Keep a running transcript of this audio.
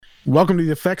Welcome to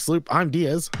the Effects Loop. I'm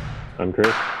Diaz, I'm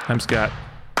Chris. I'm Scott.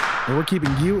 and we're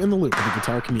keeping you in the loop with the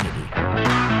guitar community.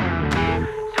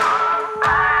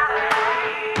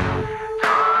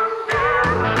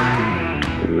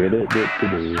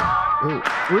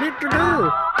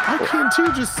 Oh, I can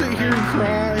too just sit here and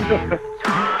cry.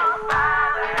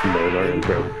 Know our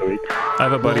intro for the week. I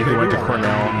have a buddy who went to Cornell,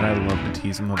 and I love to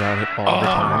tease him about it all the Oh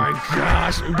time. my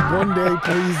gosh! One day,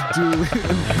 please do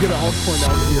get all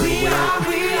Cornell gear to wear.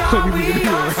 Maybe we can be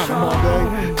around them all day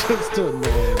just to man.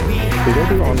 They don't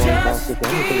do online classes. I'm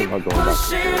thinking about going back to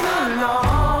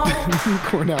school.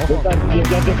 Cornell. This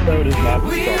episode is not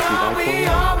brought to you by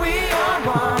Cornell.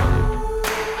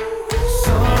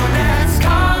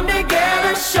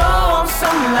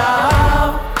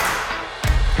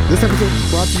 This episode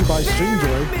is brought to you by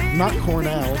Stringjoy, not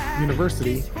Cornell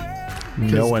University.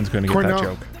 No one's going to get Cornell-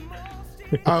 that joke.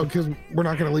 Oh, because we're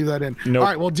not going to leave that in. Nope. All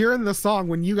right. Well, during the song,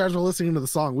 when you guys were listening to the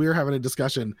song, we were having a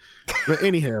discussion. But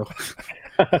anyhow,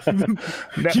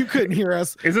 you couldn't hear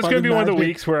us. Is this by going to be one of the magic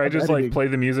weeks where I just editing. like play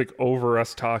the music over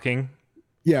us talking?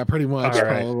 Yeah, pretty much, All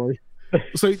right. probably.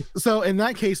 So in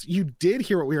that case, you did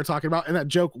hear what we were talking about, and that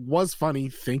joke was funny.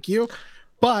 Thank you.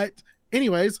 But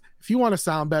anyways, if you want to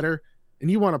sound better, and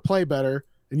you want to play better,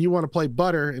 and you want to play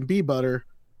butter and be butter,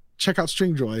 check out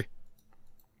Stringjoy.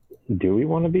 Do we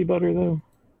want to be butter though?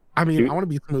 I mean, Dude. I want to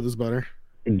be smooth as butter.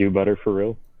 Do butter for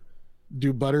real?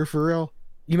 Do butter for real.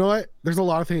 You know what? There's a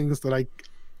lot of things that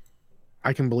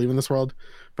I can believe in this world,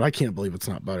 but I can't believe it's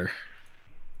not butter.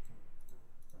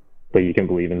 But you can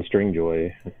believe in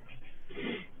Stringjoy.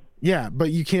 Yeah,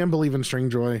 but you can believe in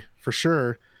Stringjoy for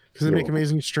sure because they make Yeah.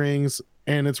 amazing strings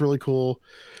and it's really cool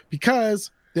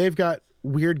because they've got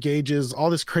weird gauges, all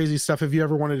this crazy stuff. Have you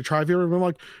ever wanted to try? Have you ever been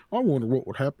like, I wonder what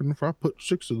would happen if I put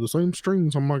 6 of the same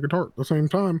strings on my guitar at the same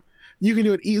time? You can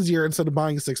do it easier. Instead of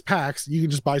buying 6 packs, you can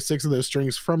just buy 6 of those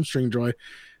strings from Stringjoy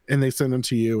and they send them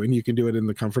to you and you can do it in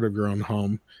the comfort of your own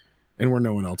home and where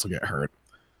no one else will get hurt.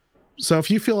 So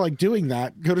if you feel like doing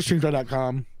that, go to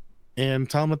stringjoy.com and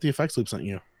tell them that the Effects Loop sent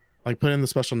you. Like put in the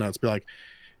special notes, be like,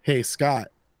 hey, Scott,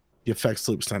 the Effects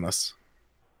Loop sent us.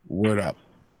 Word up.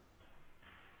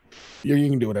 You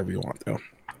can do whatever you want, though.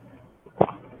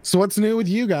 So what's new with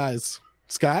you guys?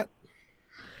 Scott?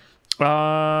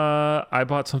 I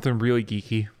bought something really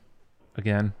geeky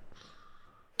again.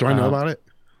 Do I know about it?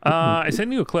 I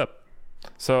sent you a clip.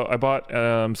 So I bought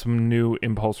some new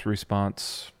impulse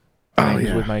response Oh, things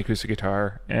yeah. with my acoustic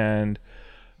guitar, and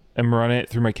I'm running it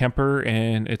through my Kemper,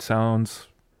 and it sounds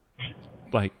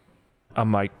like a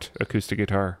mic'd acoustic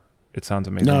guitar. It sounds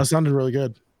amazing. No, it sounded really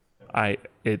good.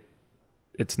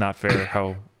 It's not fair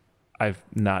how I've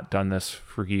not done this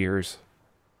for years.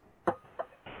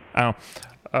 I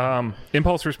don't.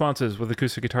 Impulse responses with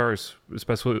acoustic guitars,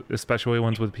 especially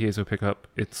ones with piezo pickup,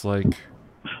 it's like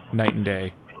night and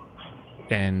day,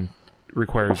 and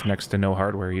requires next to no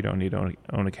hardware. You don't need to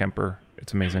own a Kemper.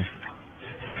 It's amazing.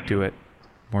 Do it.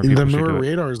 More people The should Moore do it.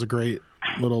 Radar is a great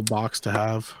little box to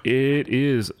have. It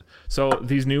is. So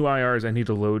these new IRs I need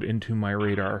to load into my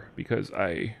radar because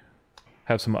I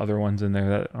have some other ones in there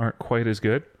that aren't quite as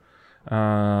good.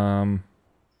 But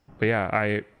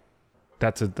yeah,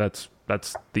 that's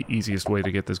the easiest way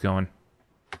to get this going.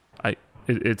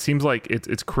 It seems like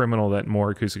it's criminal that more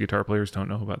acoustic guitar players don't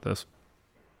know about this,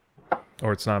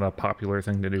 or it's not a popular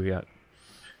thing to do yet.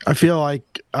 I feel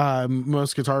like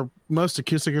most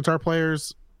acoustic guitar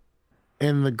players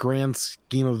in the grand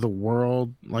scheme of the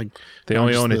world, like They not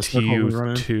only just own a this, look what we run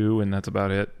in. TU2, and that's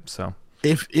about it. So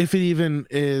if it even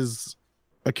is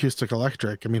acoustic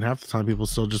electric, I mean, half the time people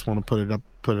still just want to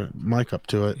put a mic up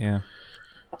to it, yeah.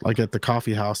 like at the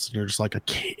coffee house, and you're just like, I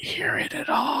can't hear it at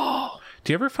all.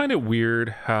 Do you ever find it weird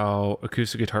how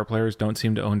acoustic guitar players don't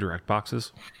seem to own direct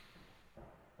boxes?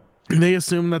 And they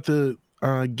assume that the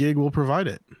gig will provide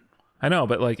it. I know,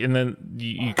 but like, and then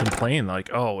you complain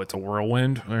like, "Oh, it's a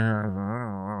whirlwind."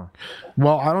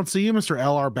 Well, I don't see you, Mr.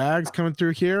 LR Bags, coming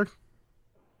through here.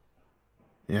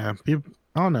 Yeah, people,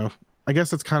 I don't know. I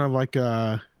guess it's kind of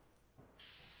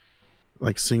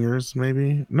like singers,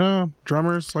 maybe. No,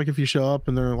 drummers. Like if you show up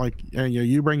and they're like,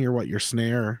 you bring your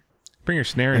snare Bring your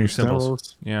snare and your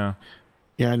cymbals. Yeah,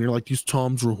 Yeah, and you're like, these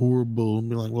toms are horrible.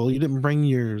 And be like, well, you didn't bring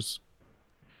yours.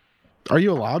 Are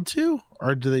you allowed to,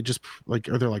 or do they just like?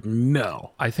 Are they like,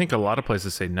 no, I think a lot of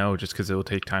places say no just because it will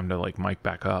take time to like mic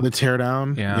back up. the tear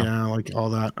down? Yeah. like all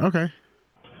that. Okay.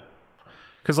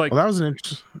 Because like Well, that was an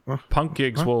interesting. punk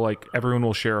gigs Huh? will like everyone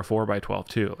will share a 4x12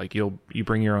 too. Like you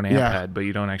bring your own amp Yeah. head, but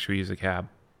you don't actually use a cab.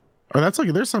 Or that's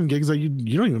like there's some gigs that you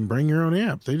don't even bring your own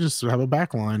amp. They just have a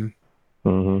back line.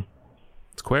 Mm-hmm.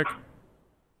 It's quick.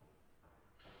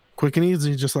 Quick and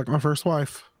easy, just like my first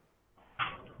wife.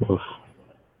 Oof.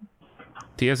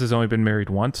 Diaz has only been married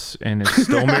once and is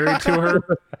still married to her.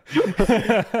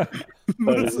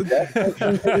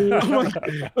 I'm like,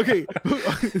 okay.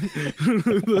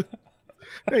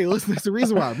 Hey, listen, there's a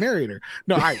reason why I married her.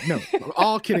 No,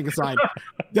 all kidding aside,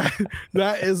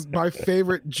 that is my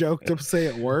favorite joke to say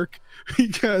at work,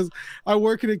 because I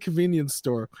work in a convenience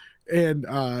store, and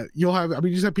you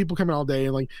just have people coming all day,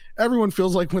 and like everyone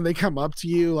feels like when they come up to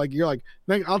you, like you're like,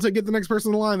 I'll get the next person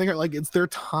in the line. They got like, it's their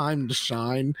time to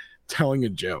shine telling a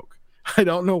joke. I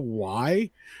don't know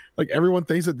why. Like everyone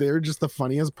thinks that they're just the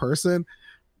funniest person,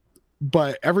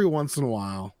 but every once in a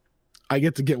while I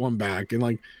get to get one back, and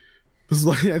like this is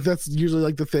like, that's usually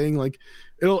like the thing. Like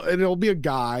it'll be a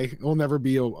guy. It'll never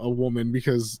be a woman,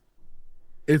 because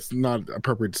it's not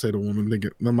appropriate to say to a woman.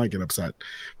 They might get upset.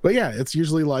 But yeah, it's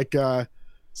usually like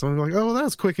someone like, oh, well,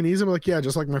 that's quick and easy. I'm like, yeah,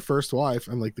 just like my first wife.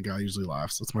 And like the guy usually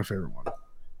laughs. That's my favorite one.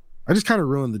 I just kind of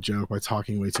ruined the joke by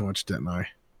talking way too much, didn't I?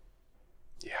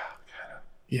 Yeah, kind of.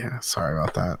 Yeah, sorry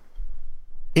about that.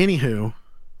 Anywho,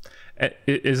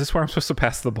 is this where I'm supposed to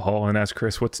pass the ball and ask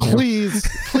Chris what's new?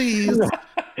 please.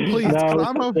 No,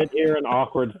 I'm let's sit here in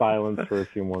awkward silence for a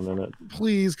few more minutes.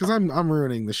 Please, because I'm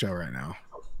ruining the show right now.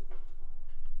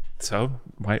 So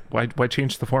why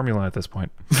change the formula at this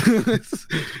point?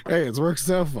 Hey, it's worked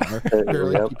so far.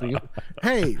 Yep.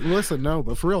 Hey, listen, no,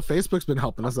 but for real, Facebook's been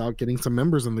helping us out, getting some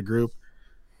members in the group,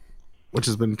 which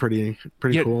has been pretty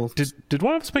cool. Did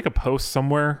one of us make a post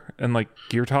somewhere in like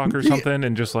Gear Talk or something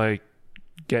and just like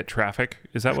get traffic?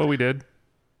 Is that what we did?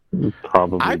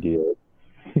 Probably did.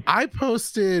 I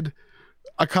posted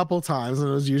a couple times, and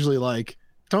it was usually like,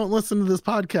 don't listen to this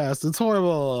podcast, it's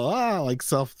horrible. Like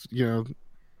self,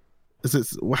 is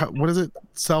it, what is it?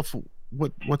 Self,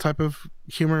 what type of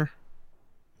humor?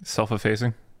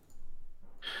 Self-effacing,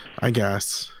 I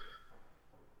guess.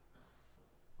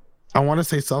 I want to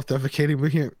say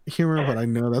self-defecating humor, but I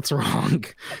know that's wrong.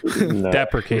 No.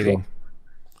 deprecating.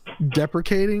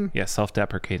 Deprecating? Yeah,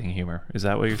 self-deprecating humor. Is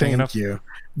that what you're thinking of? Thank you.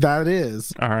 That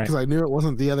is. All right. Because I knew it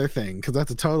wasn't the other thing, because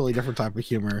that's a totally different type of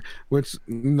humor, which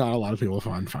not a lot of people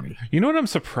find funny. You know what I'm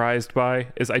surprised by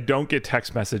is I don't get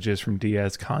text messages from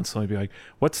Diaz constantly be like,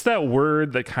 what's that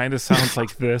word that kind of sounds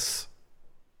like this?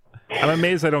 I'm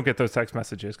amazed I don't get those text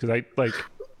messages, because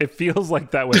it feels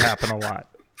like that would happen a lot.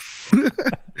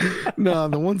 No,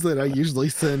 the ones that I usually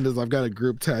send is I've got a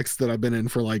group text that I've been in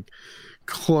for like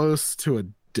close to a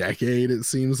decade, it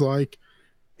seems like,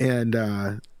 and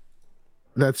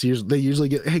that's usually, they usually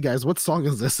get, hey guys, what song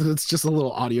is this? And it's just a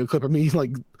little audio clip of me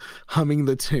like humming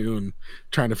the tune,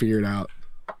 trying to figure it out.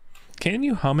 Can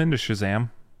you hum into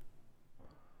Shazam?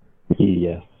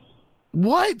 Yes.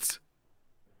 What?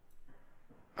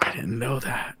 I didn't know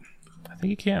that. I think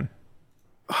you can.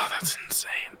 Oh, that's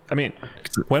insane. I mean,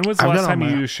 when was the I've last got time it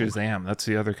you on my- used Shazam? That's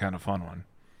the other kind of fun one.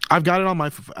 I've got it on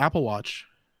my Apple Watch.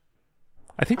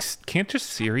 I think, can't just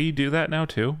Siri do that now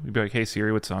too? You'd be like, hey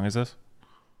Siri, what song is this?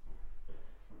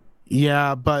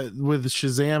 Yeah, but with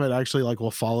Shazam, it actually like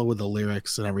will follow with the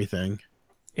lyrics and everything.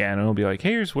 Yeah, and it'll be like,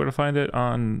 hey, here's where to find it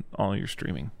on all your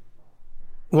streaming.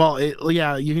 Well,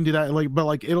 yeah, you can do that. Like, but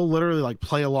like it'll literally like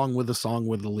play along with the song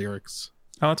with the lyrics.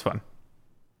 Oh, that's fun.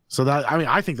 So that, I mean,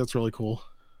 I think that's really cool.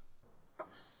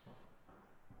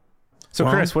 So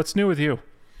Well, Chris, what's new with you?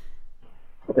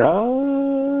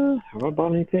 Have I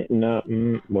bought anything? No.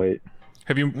 Wait.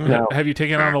 Have you No. have you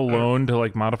taken on a loan to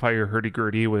like modify your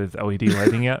hurdy-gurdy with LED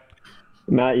lighting yet?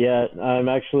 Not yet. I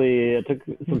took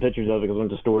some pictures of it because I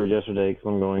went to storage yesterday because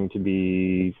I'm going to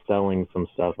be selling some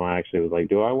stuff. And I actually was like,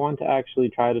 do I want to actually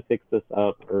try to fix this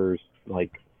up or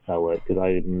like sell it? Because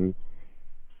I'm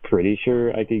pretty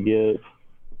sure I could get,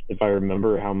 if I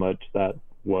remember how much that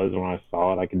was when I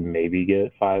saw it, I could maybe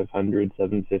get 500,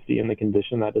 750 in the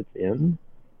condition that it's in.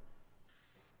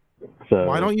 So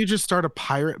why don't you just start a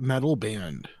pirate metal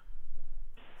band?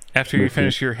 After you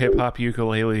finish your hip hop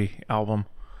ukulele album.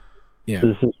 Yeah.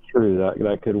 this is true.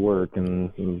 That could work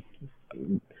and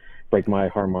break my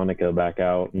harmonica back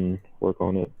out and work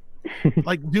on it.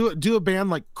 Like do a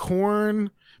band like Korn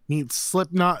meets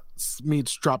Slipknot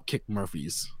meets Dropkick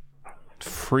Murphys.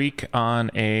 Freak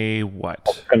on a what?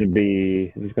 It's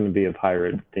going to be a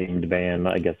pirate themed band.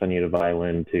 I guess I need a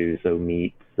violin too. So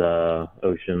meets not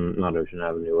Ocean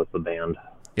Avenue. What's the band?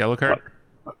 Yellow Card?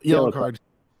 Yellow Card.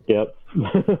 Yep.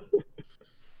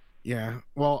 Yeah.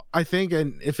 Well, I think,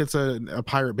 and if it's a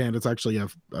pirate band, it's actually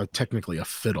technically a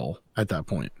fiddle at that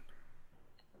point.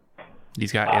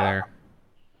 He's got you there.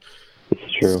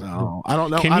 It's true. So I don't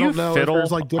know. Can I you don't know if fiddle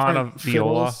there's like different on a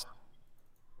viola? fiddles.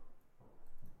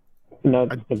 No,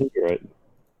 I think you're right.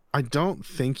 I don't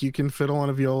think you can fiddle on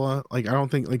a viola. Like I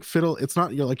don't think like fiddle. It's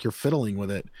not you're fiddling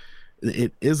with it.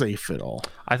 It is a fiddle.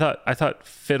 I thought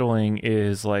fiddling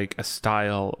is like a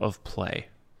style of play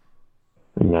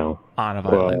No. on a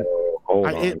violin. Well, hold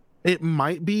on. It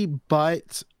might be,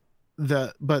 but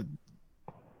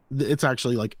it's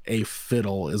actually like a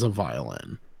fiddle is a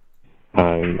violin.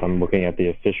 I'm looking at the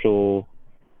official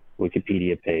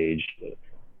Wikipedia page.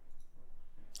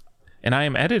 And I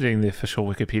am editing the official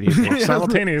Wikipedia page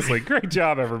simultaneously. Great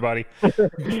job, everybody.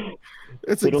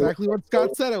 It's exactly what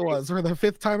Scott said it was for the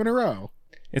 5th time in a row.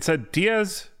 It said,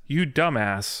 Diaz, you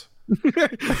dumbass.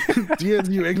 Diaz,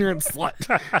 you ignorant slut.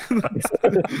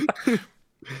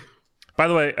 By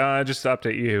the way, just to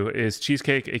update you, is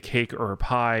cheesecake a cake or a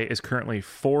pie? Is currently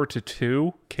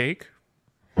 4-2 cake.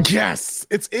 Yes,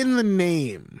 it's in the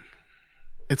name.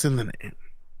 It's in the name.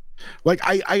 Like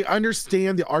I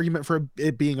understand the argument for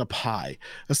it being a pie,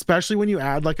 especially when you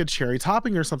add like a cherry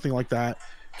topping or something like that,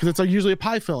 because it's usually a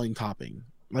pie filling topping,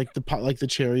 like the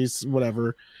cherries,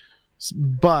 whatever.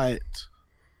 But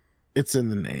it's in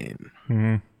the name.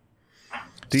 Mm-hmm.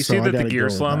 Do you see that the Gear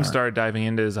Slum started diving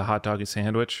into as a hot dog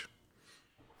sandwich?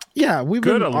 Yeah, we've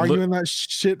been arguing that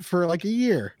shit for like a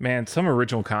year. Man, some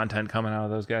original content coming out of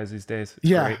those guys these days.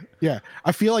 It's yeah, great. Yeah.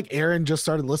 I feel like Aaron just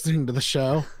started listening to the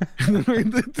show.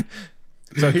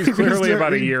 So he's clearly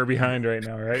about a year behind right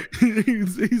now, right?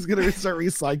 he's gonna start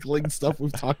recycling stuff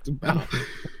we've talked about.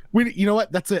 You know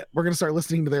what? That's it. We're gonna start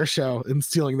listening to their show and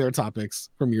stealing their topics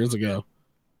from years ago.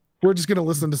 We're just gonna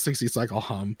listen to 60 Cycle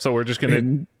hum. So we're just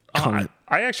gonna. I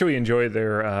actually enjoyed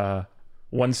their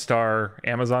 1-star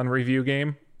Amazon review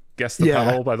game. Guess the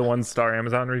Pedal by the 1-star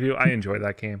Amazon review. I enjoy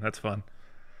that game. That's fun.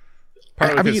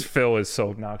 Partly because Phil is so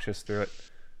obnoxious through it.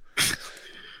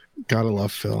 Gotta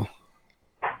love Phil.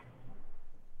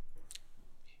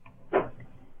 All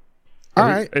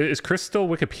right. Is Chris still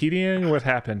Wikipediaing? What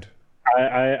happened?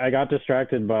 I got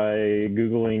distracted by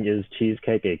Googling is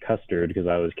cheesecake a custard because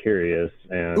I was curious.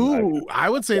 And I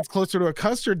would say it's closer to a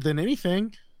custard than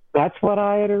anything. That's what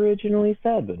I had originally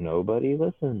said, but nobody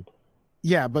listened.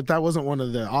 Yeah, but that wasn't one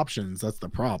of the options. That's the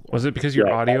problem. Was it because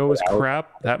your audio was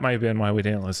crap? That might have been why we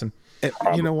didn't listen.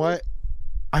 You know what?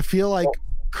 I feel like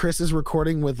Chris is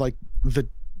recording with like the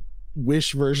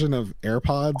Wish version of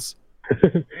AirPods.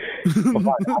 Well, I'm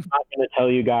not going to tell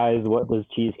you guys what does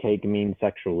cheesecake mean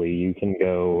sexually. You can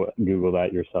go Google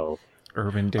that yourself.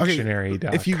 UrbanDictionary.com.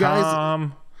 Okay, if you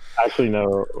guys actually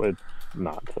no, it's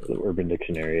not Urban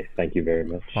Dictionary. Thank you very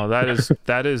much. Well,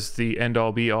 that is the end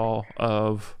all be all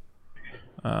of.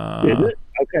 Is it?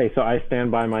 Okay, so I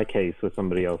stand by my case with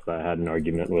somebody else that I had an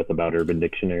argument with about Urban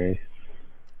Dictionary.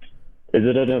 Is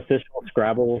it an official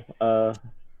Scrabble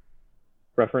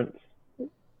reference?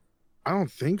 I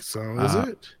don't think so. Is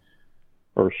it?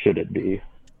 Or should it be?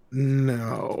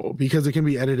 No, because it can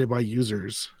be edited by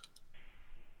users.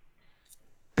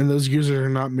 And those users are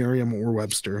not Merriam or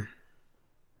Webster.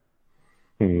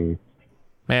 Man,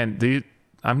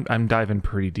 I'm diving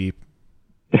pretty deep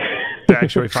to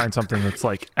actually find something that's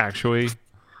like actually.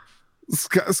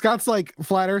 Scott's like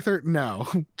flat earther, no.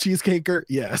 Cheesecaker,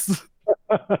 yes.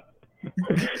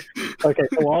 Okay,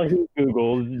 so while he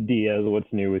Googles, Diaz,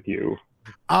 what's new with you?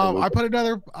 I put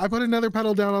another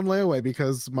pedal down on layaway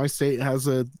because my state has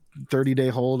a 30-day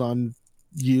hold on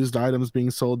used items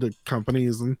being sold to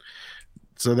companies, and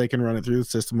so they can run it through the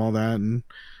system, all that, and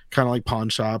kind of like pawn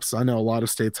shops. I know a lot of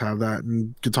states have that,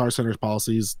 and Guitar Center's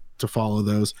policies to follow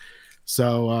those.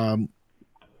 So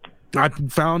I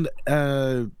found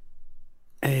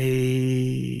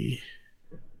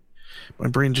my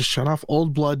brain just shut off.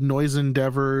 Old Blood Noise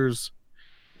Endeavors.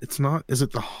 It's not. Is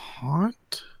it the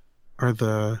Haunt?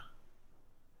 Or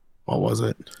what was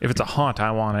it? If it's a Haunt, I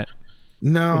want it.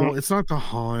 No, it's not the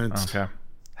Haunt.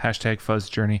 Okay. # Fuzz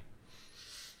Journey.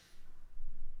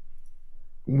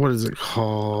 What is it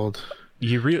called?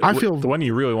 I feel the one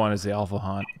you really want is the Alpha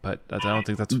Haunt, but I don't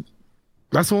think that's the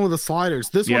one with the sliders.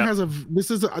 This one has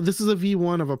this is a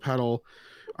V1 of a pedal.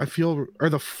 I feel, or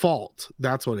the Fault.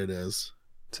 That's what it is.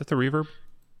 Is that the Reverb?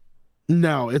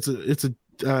 No, it's a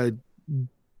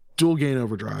dual gain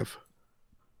overdrive.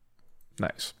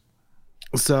 Nice.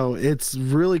 So it's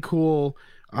really cool.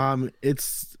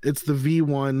 It's the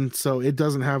V1, so it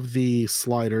doesn't have the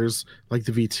sliders like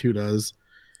the V2 does.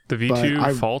 The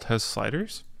V2 Fault has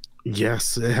sliders?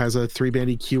 Yes, it has a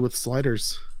 3-band EQ with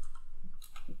sliders.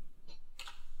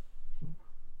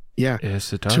 Yeah.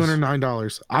 Yes, it does.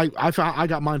 $209. I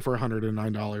got mine for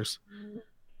 $109.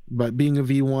 But being a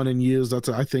V1 and used,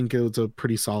 I think it was a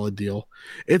pretty solid deal.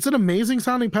 It's an amazing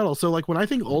sounding pedal. So like when I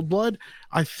think Old Blood,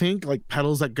 I think like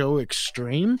pedals that go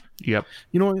extreme. Yep.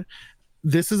 You know,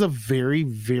 this is a very,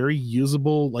 very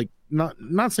usable, like not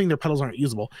saying their pedals aren't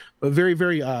usable, but very,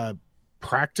 very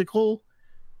practical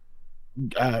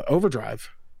overdrive.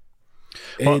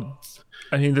 Well,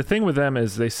 I mean, the thing with them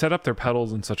is they set up their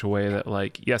pedals in such a way that,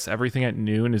 like, yes, everything at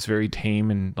noon is very tame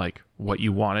and like what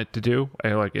you want it to do,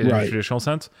 like in a traditional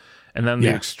sense. And then the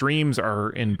extremes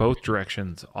are in both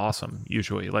directions. Awesome.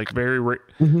 Usually, like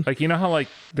like, you know how like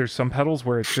there's some pedals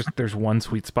where it's just there's one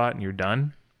sweet spot and you're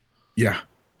done. Yeah.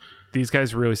 These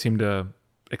guys really seem to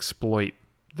exploit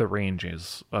the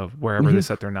ranges of wherever they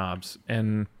set their knobs,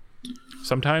 and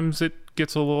sometimes it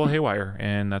gets a little haywire,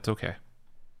 and that's okay.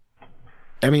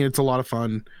 I mean, it's a lot of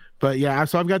fun, but yeah,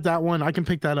 so I've got that one. I can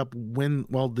pick that up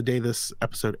the day this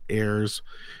episode airs.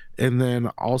 And then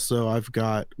also I've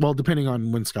got, depending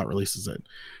on when Scott releases it,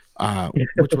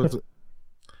 which was,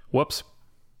 whoops.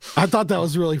 I thought that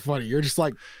was really funny. You're just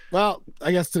like, well,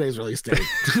 I guess today's release date.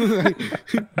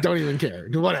 Don't even care.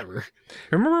 Whatever.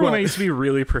 Remember when I used to be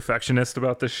really perfectionist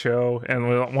about this show and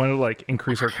wanted to like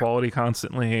increase our quality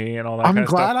constantly and all that? I'm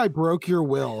glad I broke your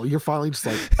will. You're finally just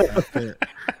like,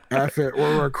 F it.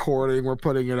 We're recording. We're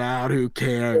putting it out. Who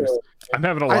cares? I'm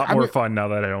having a lot more fun now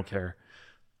that I don't care.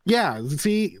 Yeah,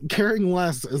 see, caring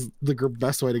less is the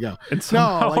best way to go. And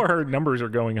somehow our numbers are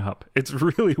going up. It's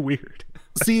really weird.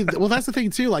 See, that's the thing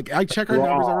too. Like, I check our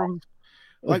numbers.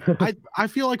 Like, I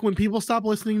feel like when people stop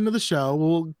listening to the show,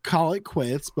 we'll call it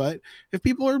quits. But if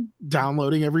people are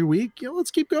downloading every week,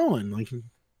 let's keep going. Like, and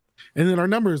then our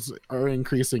numbers are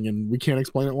increasing, and we can't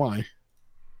explain it why.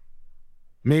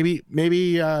 Maybe,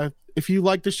 if you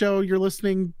like the show, you're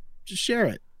listening, just share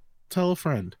it. Tell a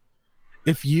friend.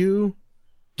 If you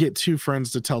get two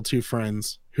friends to tell two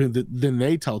friends, then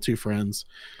they tell two friends.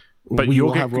 But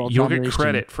you'll get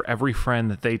credit for every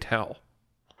friend that they tell.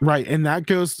 Right, and that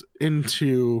goes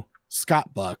into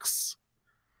Scott Bucks,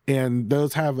 and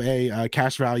those have a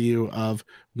cash value of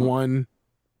one.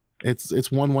 It's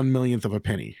 1/1,000,000th of a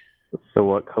penny. So,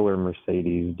 what color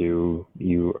Mercedes do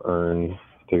you earn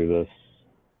through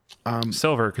this?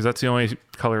 Silver, because that's the only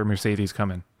color Mercedes come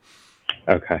in.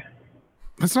 Okay.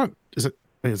 That's not. Is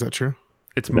that true?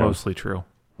 It's mostly true.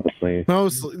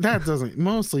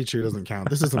 Mostly true doesn't count.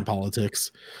 This isn't politics.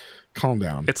 Calm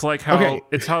down. It's like how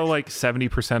it's how like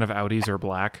 70% of Audis are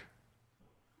black.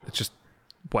 It's just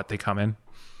what they come in.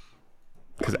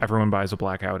 Because everyone buys a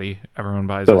black Audi. Everyone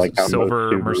buys a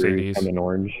silver Mercedes. And an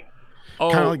orange.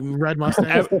 Oh, kind of like red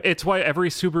Mustang. It's why every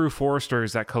Subaru Forester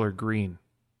is that color green.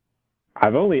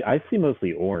 I see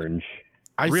mostly orange.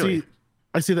 I see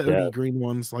the OD green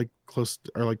ones close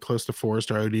to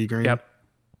Forester OD green. Yep.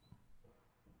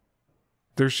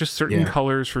 There's just certain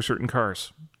colors for certain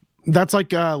cars. That's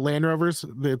like Land Rovers.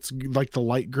 It's like the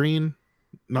light green,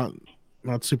 not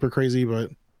super crazy,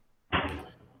 but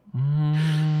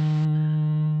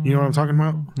you know what I'm talking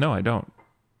about? No, I don't.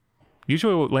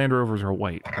 Usually Land Rovers are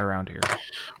white around here.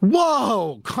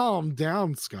 Whoa, calm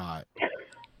down, Scott.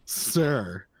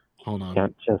 Sir, hold on.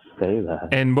 Can't just say that.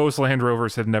 And most Land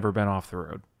Rovers have never been off the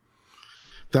road.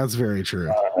 That's very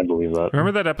true. I believe that.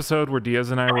 Remember that episode where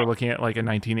Diaz and I were looking at like a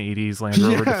 1980s Land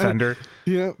Rover Defender?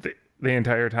 Yeah. The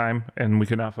entire time, and we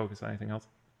could not focus on anything else.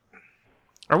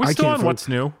 Are we still on What's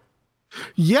New?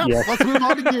 Yep. Yeah. Let's move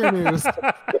on to gear news.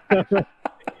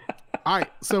 All right.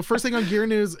 So first thing on gear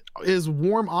news is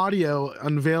Warm Audio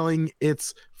unveiling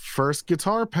its first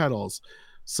guitar pedals.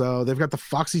 So they've got the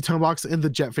Foxy Tone Box and the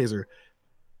Jet Phaser.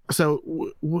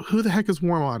 So who the heck is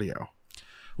Warm Audio?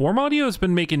 Warm Audio has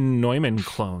been making Neumann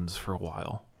clones for a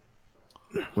while.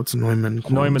 What's Neumann?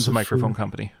 Neumann's a microphone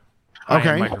company.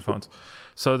 Okay. Microphones.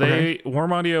 So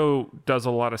Warm Audio does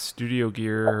a lot of studio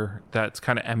gear that's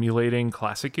kind of emulating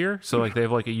classic gear. So like they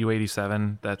have like a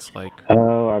U87 that's like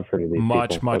I've heard of these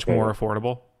much more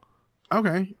affordable.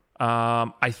 Okay.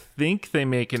 I think they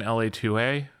make an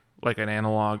LA2A, like an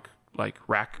analog like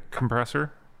rack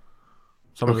compressor.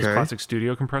 Some of those classic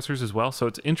studio compressors as well. So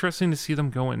it's interesting to see them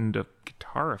go into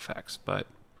guitar effects, but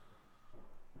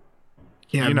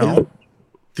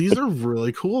these are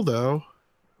really cool though.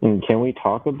 And can we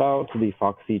talk about the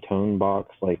Foxy Tone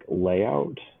Box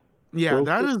layout? Yeah,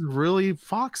 that is really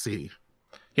foxy.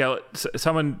 Yeah,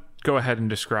 someone go ahead and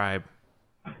describe.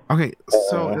 Okay,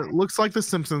 so it looks like the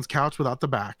Simpsons couch without the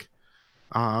back.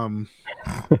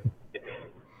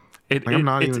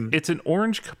 It's an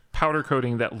orange powder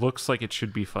coating that looks like it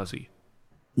should be fuzzy.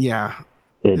 Yeah.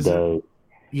 It does.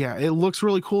 Yeah, it looks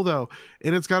really cool though.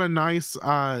 And it's got a nice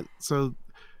so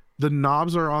the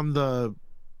knobs are on the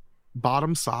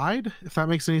bottom side, if that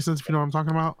makes any sense, if you know what I'm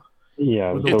talking about.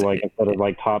 Yeah, so instead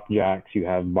of top jacks, you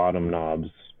have bottom knobs.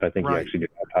 I think you actually do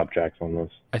have top jacks on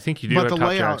this. I think you do have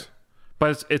top jacks.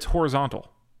 But it's horizontal.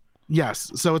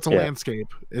 Yes, so it's a landscape.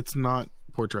 It's not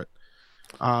portrait.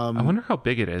 I wonder how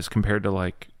big it is compared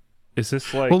to is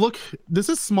this like? Well, look, this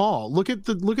is small. Look at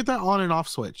that on and off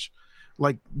switch.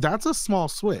 like that's a small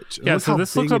switch. And Yeah, look so how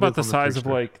this big looks it about is the on size of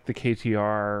picture. like the KTR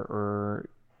or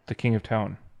the King of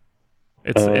Tone.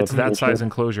 It's that size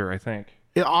enclosure, I think.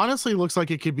 It honestly looks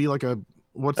like it could be like a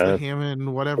what's the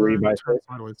Hammond whatever 3x6. turn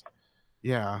sideways.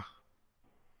 Yeah,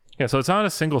 Yeah, so it's not a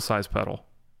single size pedal.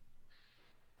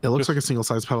 it looks Just- like a single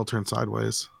size pedal turned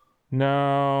sideways.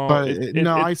 No, But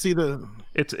I see the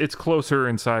it's closer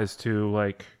in size to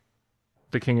like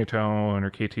the King of Tone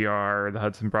or KTR or the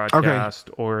Hudson Broadcast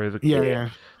or the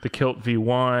the Kilt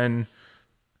V1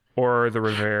 or the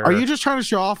Revere. Are you just trying to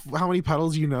show off how many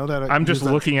pedals you know that? I'm just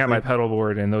looking at my pedal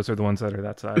board, and those are the ones that are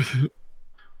that size.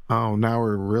 Oh, now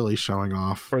we're really showing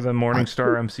off. Or the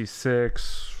Morningstar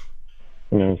MC6.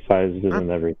 You know, sizes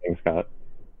and everything, Scott.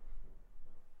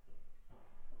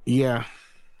 Yeah.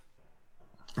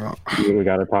 Oh. We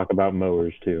got to talk about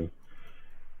mowers too.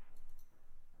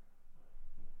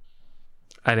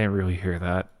 I didn't really hear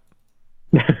that.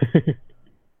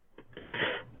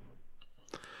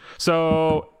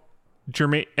 So,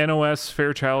 NOS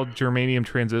Fairchild germanium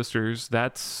transistors,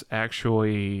 that's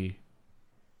actually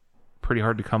pretty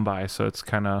hard to come by, so it's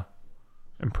kind of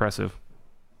impressive.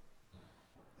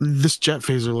 This jet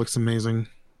phaser looks amazing.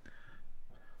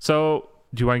 So,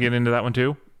 do you want to get into that one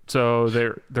too? So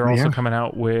they're also coming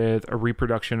out with a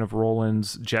reproduction of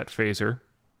Roland's jet phaser,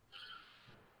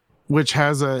 which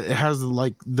has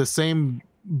like the same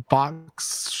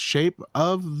box shape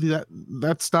of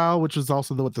that style, which is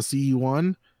also what the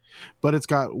CE1, but it's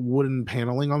got wooden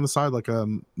paneling on the side like a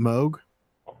Moog.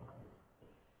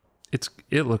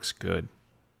 It looks good.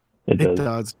 It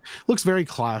does. Looks very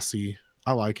classy.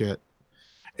 I like it.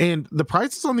 And the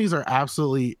prices on these are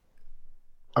absolutely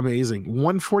amazing.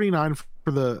 $149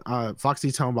 for the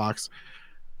Foxy Tone box,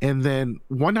 and then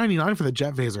 $199 for the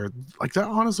jet phaser. Like that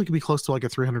honestly could be close to like a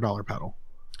 $300 pedal.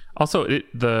 Also,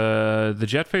 the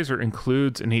jet phaser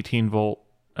includes an 18-volt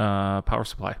power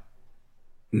supply.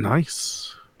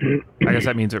 Nice. I guess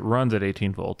that means it runs at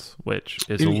 18 volts, which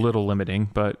is a little limiting,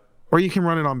 but or you can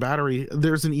run it on battery.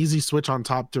 There's an easy switch on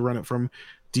top to run it from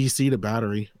DC to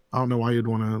battery. I don't know why you'd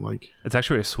want to like. It's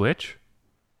actually a switch.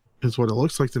 Is what it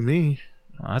looks like to me.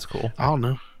 Oh, that's cool. I don't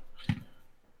know.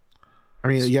 I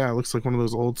mean, yeah, it looks like one of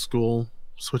those old school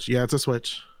switch. Yeah, it's a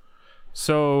switch.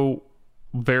 So,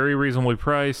 very reasonably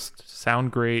priced,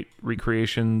 sound great,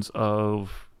 recreations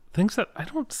of things that I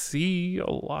don't see a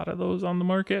lot of those on the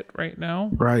market right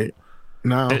now. Right.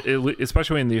 No.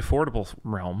 Especially in the affordable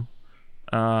realm.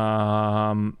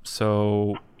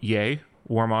 So, yay,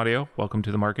 Warm Audio, welcome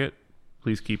to the market.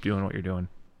 Please keep doing what you're doing.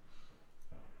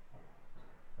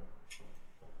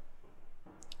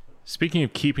 Speaking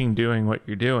of doing what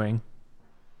you're doing.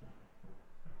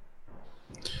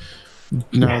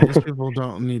 No, these people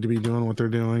don't need to be doing what they're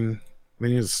doing. They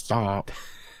need to stop.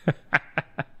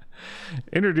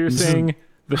 Introducing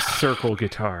the Circle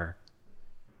Guitar.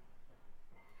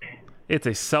 It's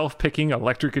a self-picking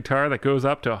electric guitar that goes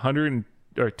up to 100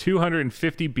 or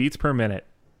 250 beats per minute.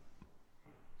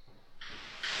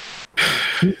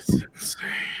 It's insane.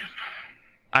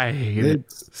 I hate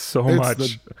it so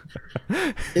much.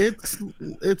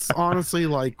 It's honestly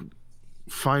like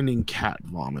finding cat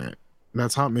vomit.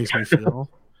 That's how it makes me feel.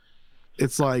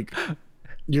 It's like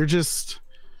you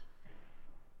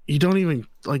don't even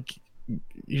like,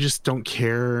 you just don't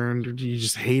care, and you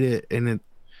just hate it, and it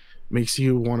makes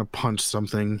you want to punch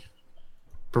something,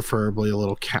 preferably a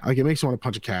little cat. Like it makes you want to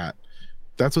punch a cat.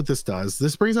 That's what this does.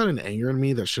 This brings out an anger in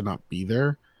me that should not be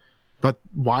there. But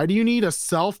why do you need a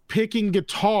self-picking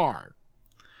guitar?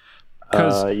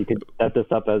 You could set this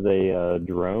up as a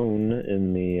drone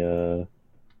in the.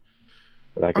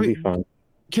 That could be fun.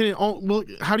 Can it? Well,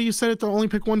 how do you set it to only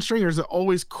pick one string, or is it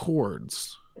always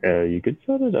chords? You could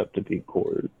set it up to be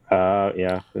chords.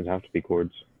 Yeah, it'd have to be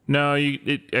chords. No,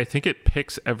 I think it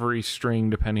picks every string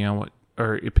depending on what,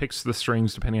 or it picks the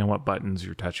strings depending on what buttons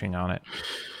you're touching on it.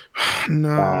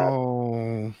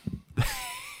 No.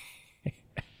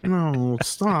 No,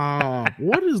 stop.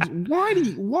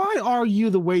 Why are you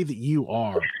the way that you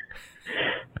are?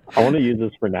 I want to use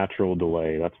this for natural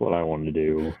delay. That's what I want to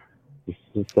do.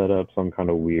 Just set up some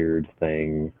kind of weird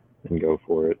thing and go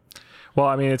for it. Well,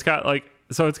 I mean, it's got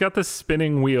this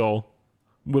spinning wheel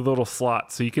with little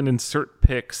slots, so you can insert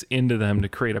picks into them to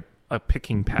create a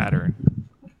picking pattern.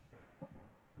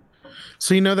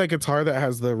 So you know that guitar that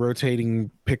has the rotating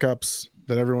pickups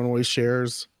that everyone always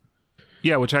shares?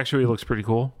 Yeah, which actually looks pretty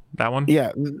cool. That one?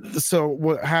 Yeah. So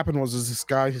what happened was this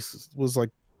guy was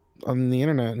like on the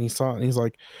internet, and he saw it, and he's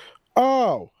like,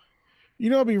 "Oh,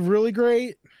 you know, it'd be really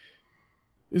great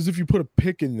is if you put a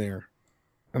pick in there."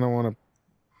 And I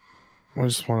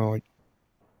just want to like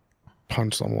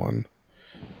punch someone.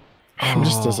 I'm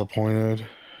just disappointed.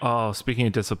 Oh, speaking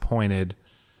of disappointed,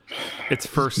 its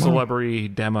first celebrity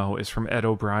demo is from Ed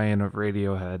O'Brien of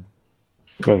Radiohead.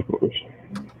 Of course.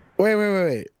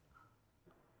 Wait.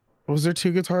 Was there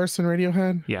 2 guitarists in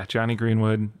Radiohead? Yeah, Johnny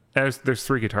Greenwood. There's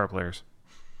 3 guitar players.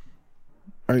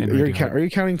 Are you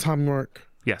counting Tom York?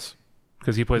 Yes,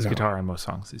 because he plays guitar on most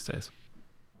songs these days.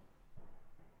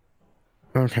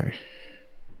 Okay.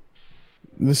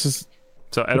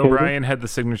 So Ed O'Brien had the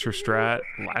signature Strat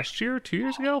last year, 2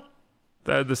 years ago.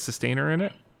 That had the Sustainer in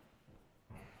it.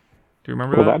 Do you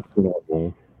remember that? That's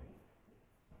normal.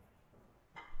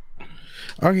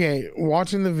 Okay,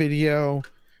 watching the video,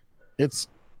 it's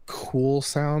cool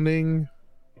sounding,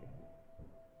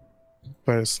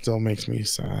 but it still makes me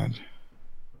sad.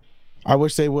 I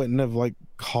wish they wouldn't have like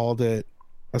called it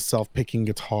a self-picking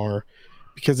guitar,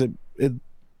 because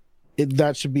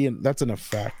that's an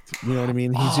effect. You know what I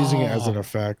mean? He's using it as an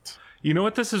effect. You know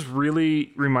what this is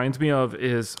really reminds me of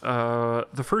is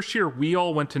the first year we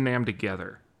all went to NAMM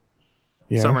together.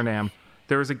 Yeah. Summer NAMM.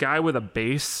 There was a guy with a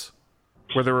bass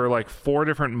where there were like 4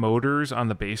 different motors on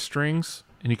the bass strings,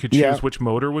 and you could choose which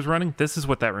motor was running. This is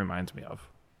what that reminds me of.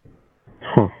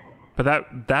 Huh.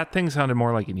 But that thing sounded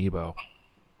more like an Ebo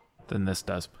than this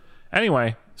does.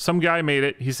 Anyway, some guy made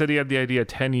it. He said he had the idea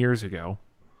 10 years ago.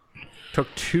 Took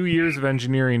 2 years of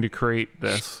engineering to create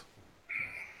this.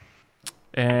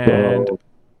 And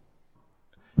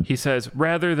he says,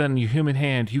 rather than your human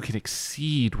hand, you can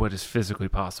exceed what is physically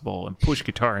possible and push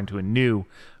guitar into new,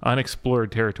 unexplored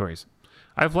territories.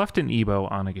 I've left an Ebo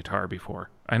on a guitar before.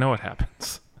 I know what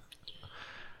happens.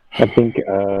 I think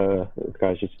this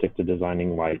guy should stick to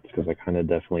designing lights, because I kind of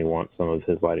definitely want some of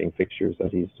his lighting fixtures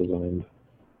that he's designed.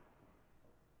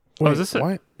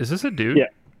 Wait, is this a dude? Yeah.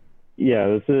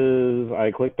 Yeah,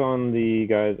 I clicked on the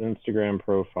guy's Instagram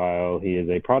profile. He is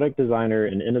a product designer,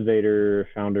 an innovator,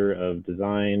 founder of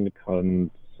design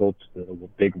consult,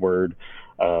 big word,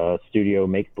 studio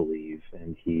Make Believe.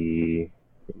 And he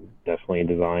definitely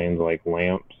designs like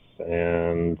lamps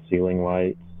and ceiling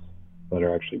lights that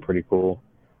are actually pretty cool.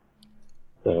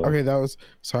 So, Okay,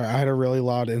 sorry. I had a really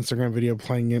loud Instagram video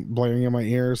blaring in my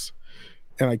ears,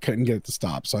 and I couldn't get it to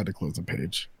stop, so I had to close the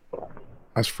page.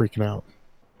 I was freaking out.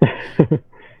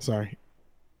 Sorry.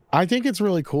 I think it's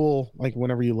really cool, like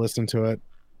whenever you listen to it.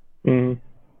 Mm-hmm.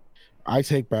 I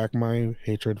take back my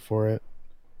hatred for it.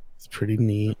 It's pretty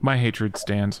neat. My hatred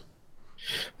stands.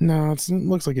 No, it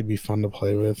looks like it'd be fun to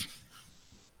play with.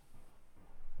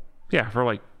 Yeah, for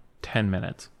like 10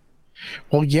 minutes.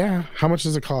 Well, yeah. How much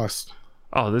does it cost?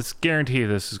 Oh, this guarantee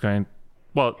this is going...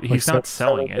 Well, he's like not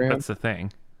selling it. $7,000? That's the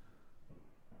thing.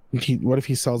 What if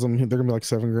he sells them? They're going to be like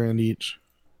 $7,000 each.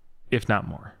 If not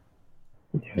more.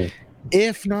 Yeah.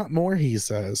 If not more, he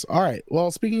says. All right.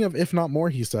 Well, speaking of if not more,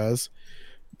 he says,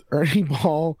 Ernie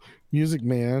Ball, Music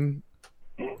Man,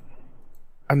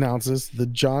 announces the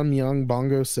John Young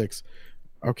Bongo 6.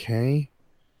 Okay.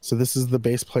 So this is the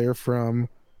bass player from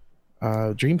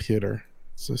Dream Theater.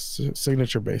 It's a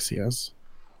signature bass he has.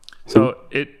 So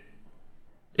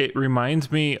it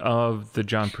reminds me of the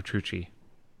John Petrucci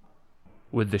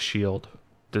with the shield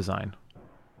design.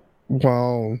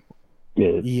 Well,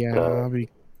 Yeah.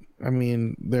 I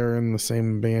mean, they're in the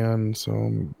same band,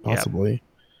 so possibly. Yep.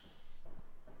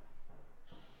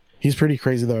 He's pretty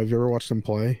crazy, though. Have you ever watched him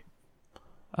play?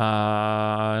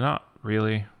 Not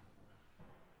really.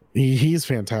 He's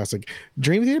fantastic.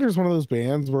 Dream Theater is one of those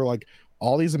bands where like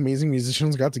all these amazing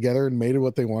musicians got together and made it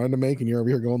what they wanted to make, and you're over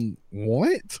here going,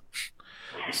 what?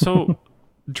 So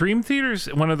Dream Theater's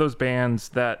one of those bands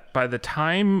that by the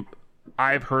time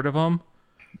I've heard of them,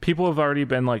 people have already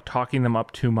been like talking them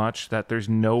up too much that there's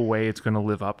no way it's going to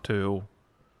live up to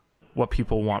what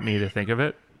people want me to think of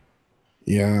it.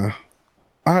 Yeah.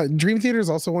 Dream Theater is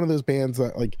also one of those bands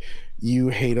that like you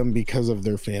hate them because of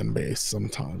their fan base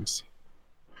sometimes.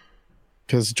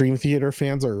 Because Dream Theater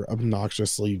fans are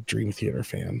obnoxiously Dream Theater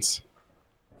fans.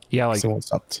 Yeah, like so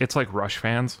it's like Rush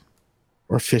fans.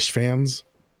 Or Fish fans.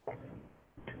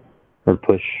 Or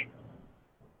Push.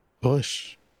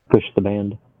 Push the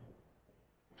band.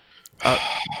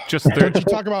 Don't you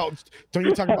talk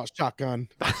about Shotgun?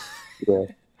 Yeah.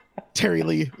 Terry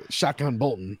Lee Shotgun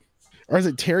Bolton, or is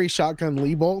it Terry Shotgun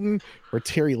Lee Bolton or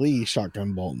Terry Lee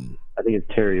Shotgun Bolton? I think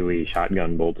it's Terry Lee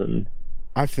Shotgun Bolton.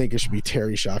 I think it should be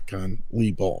Terry Shotgun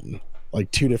Lee Bolton,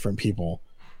 like two different people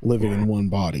living in one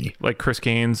body, like Chris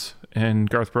Gaines and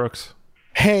Garth Brooks.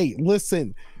 Hey,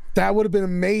 listen, that would have been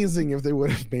amazing if they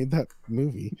would have made that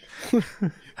movie.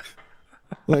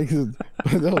 Like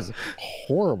that was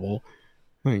horrible.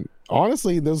 Like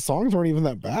honestly, those songs weren't even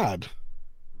that bad.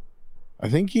 I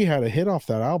think he had a hit off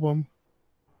that album.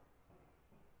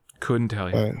 Couldn't tell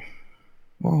you.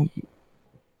 Well,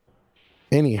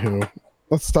 Anywho,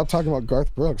 let's stop talking about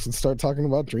Garth Brooks and start talking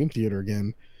about Dream Theater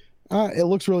again. It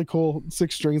looks really cool.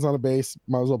 6 strings on a bass.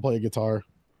 Might as well play a guitar.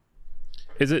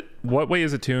 What way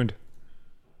is it tuned?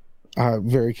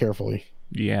 Very carefully.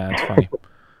 Yeah, it's funny.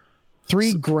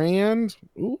 $3,000.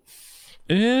 Oof.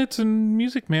 It's a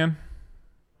Music Man.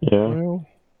 Yeah. Well,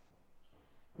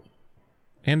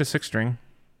 And a 6-string.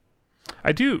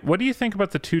 What do you think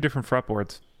about the 2 different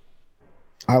fretboards?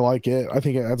 I like it. I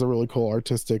think it adds a really cool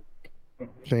artistic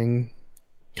thing.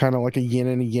 Kind of like a yin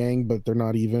and a yang, but they're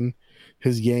not even.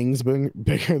 His yang's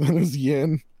bigger than his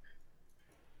yin.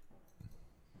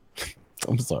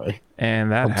 I'm sorry.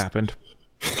 And that happened.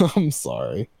 I'm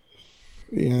sorry.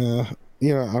 Yeah.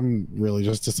 I'm really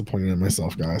just disappointed in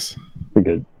myself, guys. We're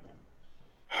good.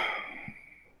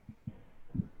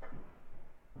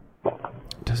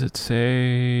 Does it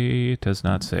say? It does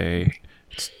not say.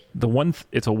 It's a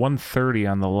 130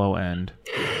 on the low end.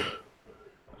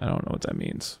 I don't know what that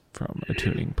means from a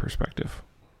tuning perspective.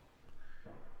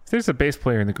 If there's a bass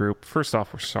player in the group, first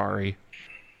off, we're sorry.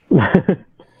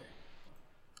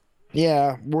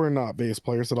 Yeah, we're not bass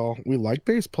players at all. We like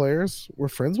bass players. We're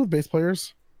friends with bass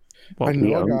players. Well, I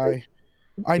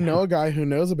know a guy who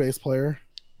knows a bass player.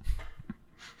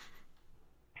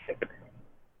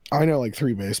 I know like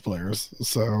 3 bass players,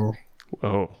 so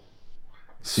oh,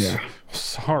 yeah.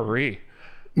 Sorry.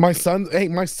 My son's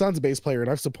a bass player,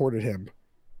 and I've supported him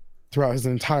throughout his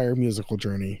entire musical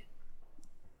journey.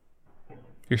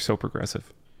 You're so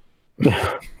progressive.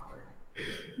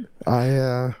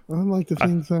 I like to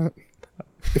think that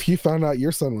if you found out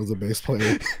your son was a bass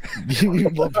player,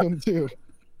 you'd love him too.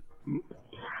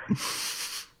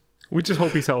 We just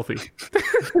hope he's healthy.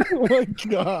 Oh my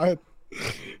god.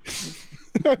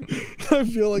 I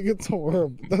feel like it's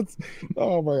horrible.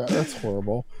 Oh my god, that's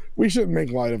horrible. We shouldn't make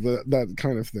light of that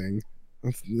kind of thing.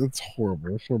 That's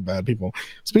horrible. We're bad people.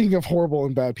 Speaking of horrible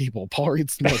and bad people, Paul Reed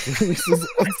Smith releases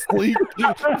a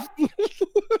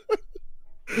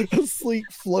sleek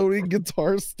floating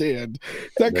guitar stand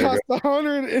that costs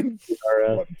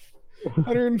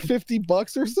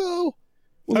 $150 or so.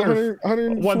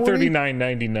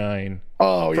 $139.99.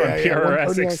 Oh from yeah,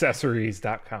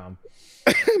 PRSaccessories.com.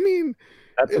 I mean,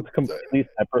 that's a completely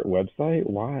separate website.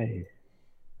 Why?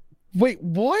 Wait,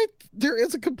 what? There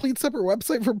is a complete separate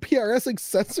website for PRS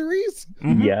accessories?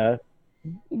 Mm-hmm. Yeah.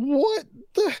 What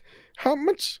the? How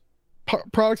much?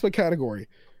 Products by category.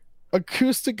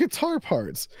 Acoustic guitar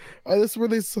parts. This is where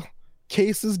they sell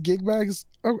cases, gig bags.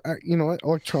 Oh, you know what?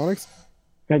 Electronics.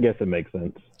 I guess it makes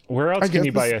sense. Where else can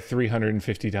you buy a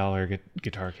 $350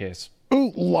 guitar case?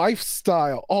 Ooh,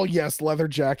 lifestyle. Oh yes, leather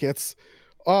jackets.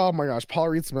 Oh my gosh, Paul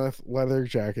Reed Smith leather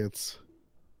jackets.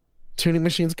 Tuning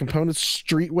machines, components,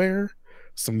 streetwear.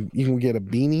 You can get a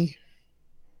beanie.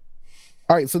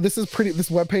 All right, so this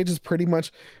webpage is pretty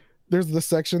much, there's the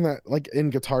section that like in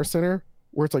Guitar Center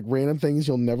where it's like random things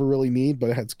you'll never really need, but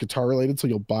it has guitar related, so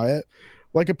you'll buy it.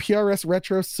 Like a PRS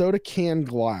retro soda can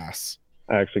glass.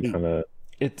 I actually kind of.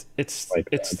 It's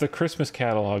the Christmas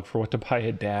catalog for what to buy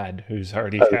a dad who's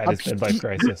already had his midlife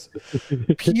crisis.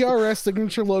 PRS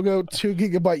signature logo, 2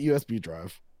 GB USB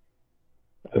drive.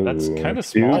 That's kind of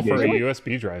small for a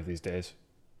USB drive these days.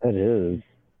 That is.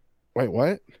 Wait,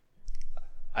 what?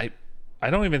 I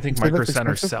don't even think Micro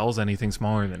Center sells anything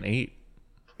smaller than 8.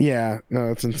 Yeah, no,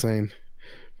 that's insane.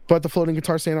 But the floating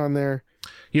guitar stand on there.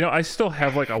 You know, I still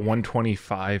have like a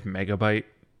 125 megabyte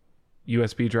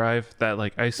USB drive that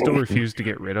like I still refuse to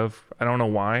get rid of. I don't know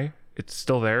why. It's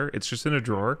still there. It's just in a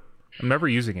drawer. I'm never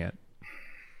using it.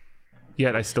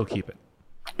 Yet I still keep it.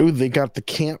 Ooh, they got the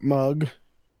camp mug.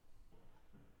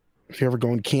 If you're ever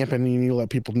going camping and you need to let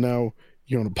people know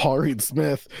you own a Paul Reed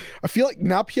Smith. I feel like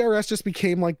now PRS just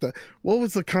became like what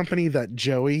was the company that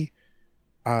Joey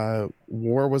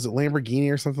wore? Was it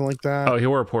Lamborghini or something like that? Oh, he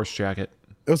wore a Porsche jacket.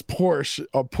 It was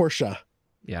Porsche.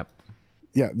 Yep.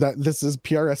 Yeah, this is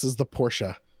PRS is the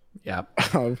Porsche. Yep.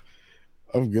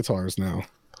 Of guitars now.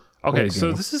 Okay,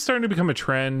 so this is starting to become a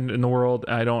trend in the world.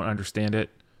 I don't understand it.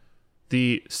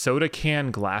 The soda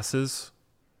can glasses.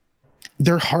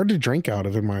 They're hard to drink out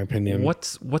of, in my opinion.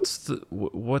 What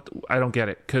I don't get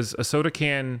it, because a soda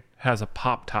can has a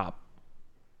pop top.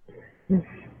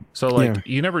 So like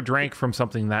you never drank from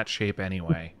something that shape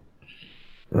anyway.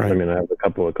 Right. I mean, I have a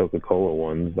couple of Coca-Cola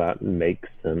ones that make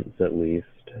sense at least.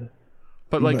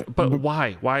 But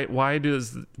why? Why do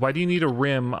you need a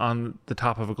rim on the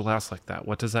top of a glass like that?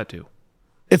 What does that do?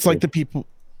 It's like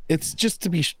it's just to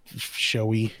be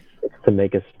showy. It's to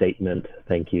make a statement.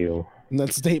 Thank you. And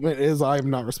that statement is, I'm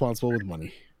not responsible with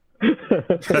money.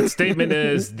 That statement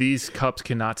is, these cups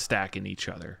cannot stack in each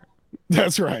other.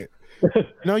 That's right.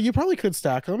 No, you probably could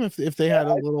stack them if they had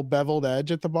a little beveled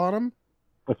edge at the bottom.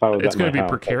 if I was It's at going my to be house,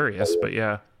 precarious, but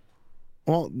yeah.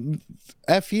 Well,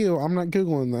 F you. I'm not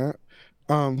Googling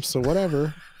that. So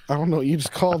whatever. I don't know what you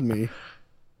just called me,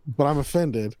 but I'm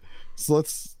offended. So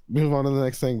let's move on to the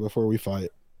next thing before we fight.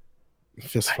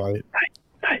 Fist fight.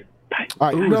 All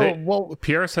right. Ooh, No, well,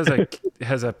 PRS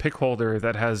has a pick holder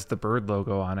that has the bird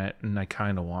logo on it, and I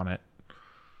kind of want it.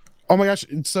 oh my gosh.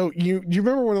 So you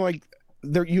remember when like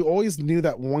there you always knew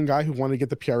that one guy who wanted to get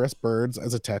the PRS birds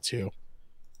as a tattoo.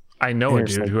 I know a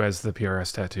Here's dude like- who has the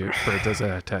PRS tattoo, bird as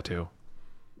a tattoo.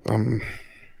 Um,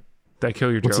 Did I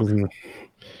kill your what's joke? his name?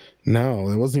 No,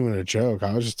 it wasn't even a joke.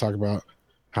 I was just talking about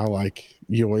how like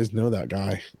you always know that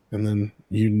guy, and then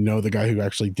you know the guy who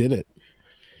actually did it.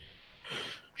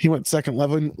 He went second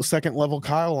level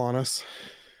Kyle on us.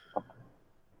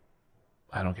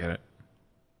 I don't get it.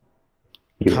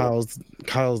 Yeah.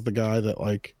 Kyle's the guy that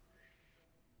like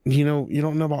you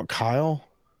don't know about Kyle.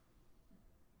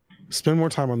 Spend more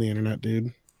time on the internet,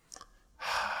 dude.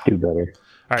 Do better.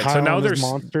 All right, so Kyle now and his there's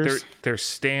monsters. there's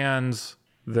stands,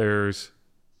 there's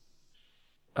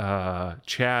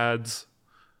Chads,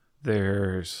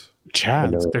 there's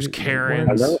Chad. there's I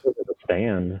Karens. know it was a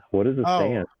stand. What is a Oh.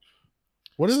 stand?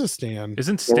 What is a stand?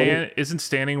 Isn't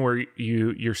standing where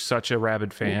you're such a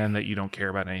rabid fan that you don't care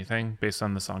about anything based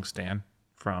on the song "Stan"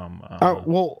 from? Oh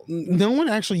well, no one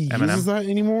actually Eminem? uses that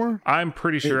anymore. I'm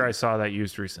pretty sure I saw that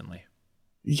used recently.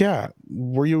 Yeah,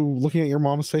 were you looking at your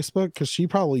mom's Facebook? Because she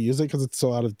probably used it because it's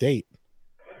so out of date.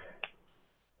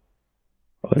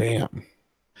 What? Damn,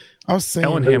 I was saying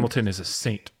Ellen Hamilton is a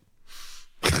saint.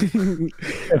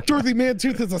 Dorothy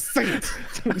Mantooth is a saint.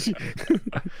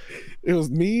 It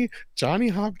was me, Johnny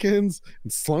Hopkins,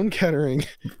 and Sloan Kettering.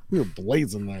 We were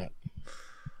blazing that.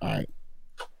 All right,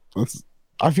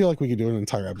 I feel like we could do an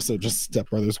entire episode just Step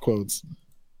Brothers quotes.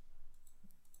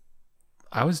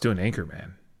 I was doing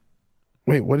Anchorman.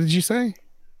 Wait, what did you say?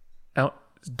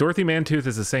 Dorothy Mantooth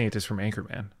is a saint is from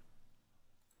Anchorman.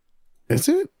 Is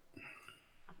it?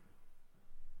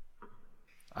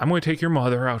 I'm going to take your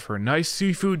mother out for a nice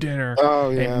seafood dinner Oh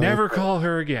yeah, and never call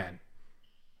her again.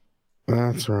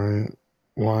 that's right.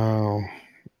 Wow.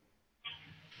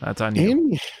 That's on you.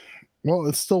 Amy, well,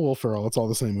 it's still Will Ferrell. It's all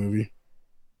the same movie.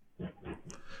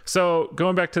 So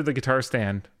going back to the guitar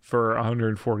stand for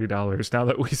 $140. Now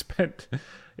that we spent,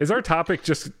 is our topic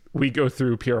just we go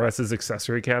through PRS's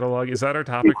accessory catalog? Is that our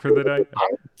topic for the day?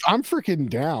 I'm freaking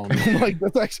down. Like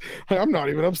that's actually, I'm not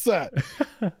even upset.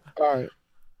 All right.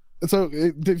 So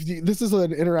this is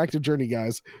an interactive journey,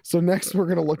 guys. So next we're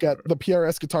gonna look at the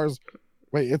PRS guitars.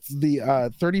 Wait, it's the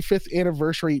 35th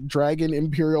anniversary Dragon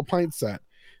Imperial pint set.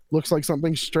 Looks like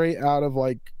something straight out of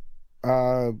like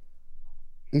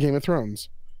Game of Thrones.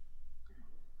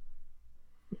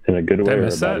 In a good Did way I or a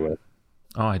miss bad that? way?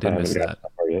 Oh, I did miss that.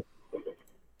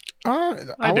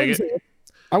 I dig wouldn't say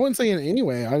I wouldn't say in any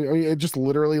way. I mean, it just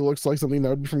literally looks like something that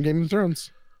would be from Game of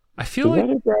Thrones. I feel Is like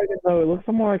that a dragon though? It looks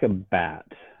more like a bat.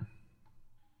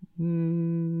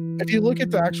 If you look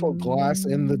at the actual glass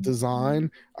in the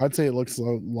design, I'd say it looks a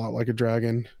lot like a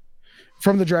dragon.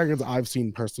 From the dragons I've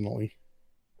seen personally.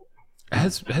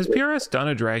 has PRS done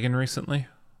a dragon recently?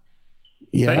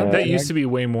 Yeah, That used to be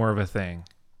way more of a thing.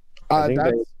 I think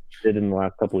that's, they did in the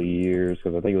last couple of years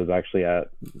because I think it was actually at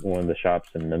one of the shops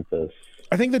in Memphis.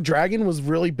 I think the dragon was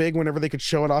really big whenever they could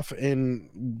show it off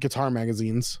in guitar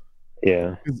magazines.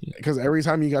 Yeah. Because every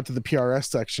time you got to the PRS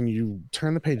section, you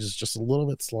turn the pages just a little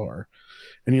bit slower,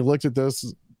 and you looked at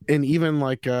those, and even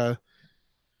like the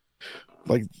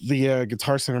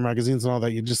Guitar Center magazines and all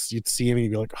that, you'd see him and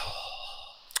you'd be like,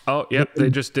 Oh, yep.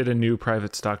 They just did a new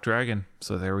private stock dragon.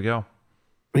 So there we go.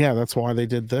 yeah, that's why they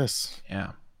did this,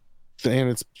 Yeah. and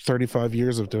it's 35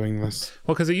 years of doing this.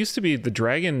 Well, because it used to be the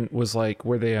Dragon was like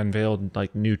where they unveiled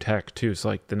like new tech too. So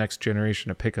like the next generation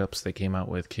of pickups they came out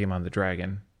with came on the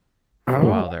Dragon for a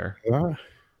while there. Yeah.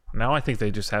 Now I think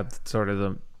they just have sort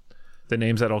of the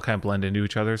names that all kind of blend into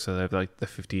each other. So they have like the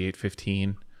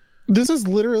 5815. This is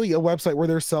literally a website where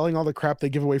they're selling all the crap they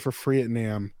give away for free at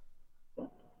NAMM.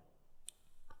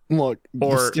 Look, the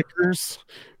Or- stickers,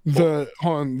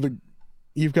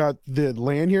 you've got the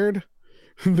lanyard,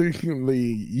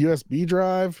 the USB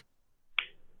drive,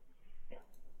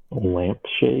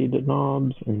 Lampshade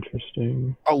knobs.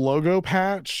 Interesting. a logo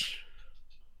patch.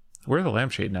 Where are the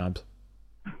lampshade knobs?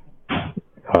 I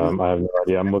have no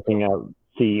idea. I'm looking at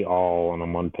See All and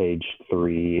I'm on page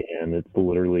 3 and it's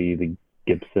literally the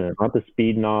Gibson, not the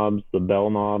speed knobs, the bell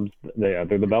knobs. They're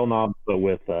the bell knobs, but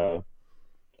with Oh,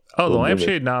 the Well,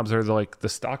 lampshade knobs are like the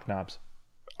stock knobs.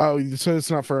 Oh, so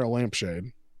it's not for a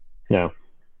lampshade. no.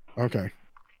 Okay.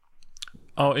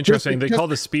 Oh, interesting. They just- call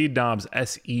the speed knobs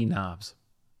SE knobs.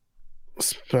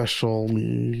 Special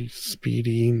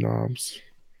speedy knobs.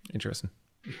 Interesting.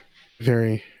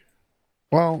 Very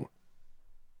well.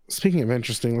 Speaking of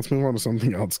interesting, let's move on to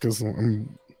something else because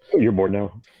You're bored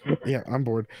now. I'm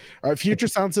bored. All right, Future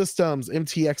Sound Systems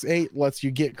MTX8 lets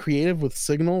you get creative with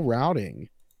signal routing.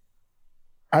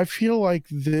 I feel like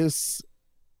this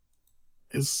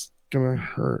is gonna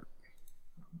hurt.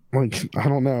 Like, I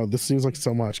don't know. This seems like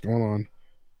so much going on.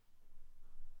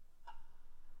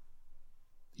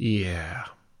 Yeah.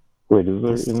 Wait,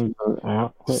 is there an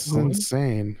app? This is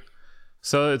insane.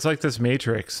 So it's like this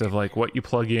matrix of like what you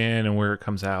plug in and where it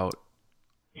comes out.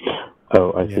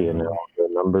 Oh, I see it now. The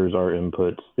numbers are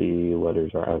inputs, the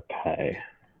letters are okay.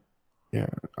 Yeah.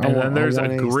 And then there's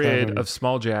a grid of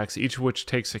small jacks, each of which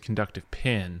takes a conductive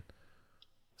pin.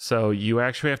 So you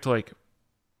actually have to like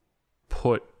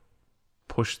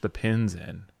push the pins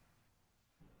in.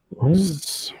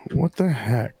 What the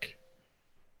heck?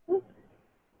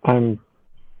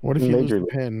 What if you lose the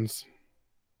pins?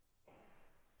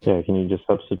 Yeah, can you just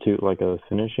substitute like a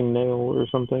finishing nail or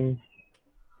something?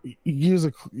 Use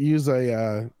a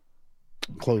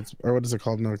clothes, or what is it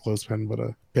called? Not a clothespin, but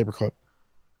a paper clip.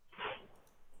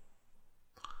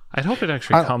 I'd hope it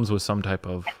actually comes with some type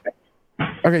of.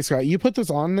 Okay, Scott, you put this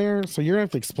on there, so you're gonna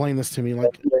have to explain this to me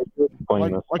like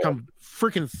I'm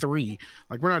freaking 3.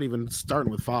 Like we're not even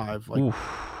starting with 5. Like, no,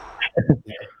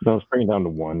 let's bring it down to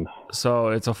 1. So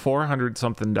it's a $400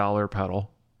 something pedal.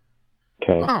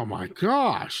 Okay. Oh my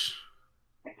gosh.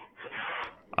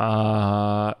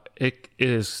 It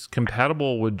is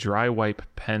compatible with dry wipe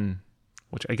pen,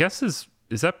 which I guess is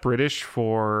that British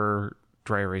for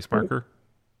dry erase marker?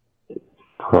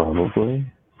 Probably.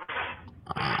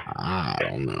 I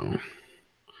don't know.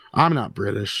 I'm not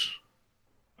British.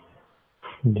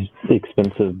 Just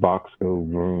expensive box go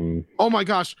room. Oh my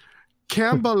gosh.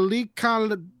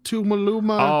 Kambalika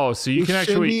Tumaluma. Oh, so you can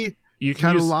actually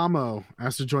Catalamo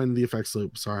has to join the effects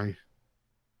loop. Sorry.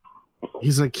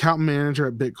 He's an account manager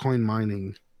at Bitcoin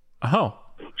mining. Oh.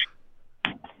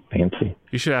 Fancy.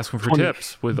 You should ask him for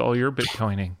tips with all your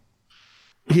Bitcoining.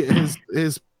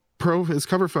 His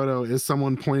cover photo is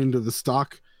someone pointing to the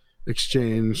stock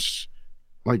exchange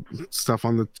like stuff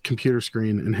on the computer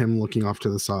screen and him looking off to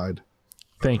the side.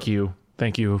 Thank you.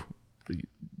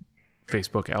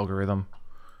 Facebook algorithm.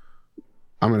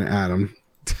 I'm gonna add him.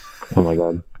 Oh my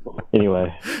god.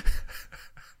 Anyway.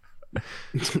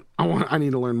 I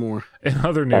need to learn more. In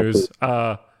other news,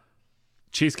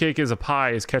 Cheesecake is a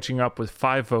Pie is catching up with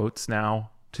 5 votes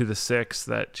now to the 6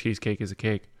 that Cheesecake is a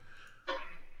Cake.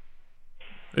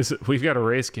 We've got a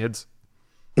race, kids.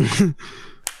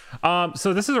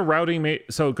 So this is a routing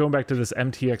so going back to this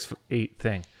MTX8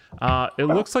 thing. It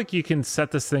looks like you can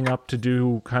set this thing up to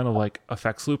do kind of like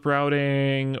effects loop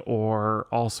routing or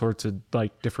all sorts of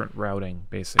like different routing,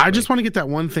 basically. I just want to get that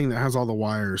one thing that has all the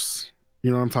wires. You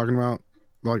know what I'm talking about?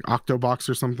 Like Octobox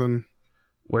or something.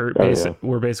 Where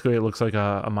basically it looks like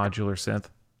a modular synth.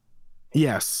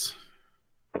 Yes.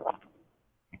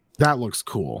 That looks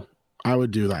cool. I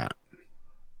would do that.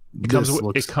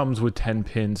 It comes with 10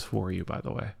 pins for you, by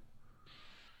the way.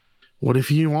 What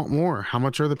if you want more? How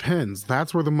much are the pins?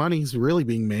 That's where the money's really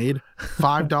being made.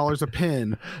 $5 a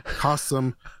pin costs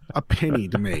them a penny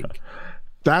to make.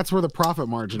 That's where the profit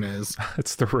margin is.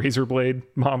 It's the razor blade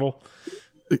model.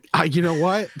 You know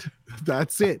what?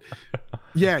 That's it.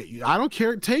 Yeah, I don't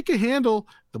care. Take a handle.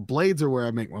 The blades are where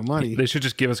I make my money. They should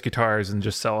just give us guitars and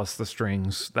just sell us the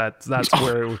strings. That's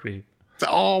where it would be.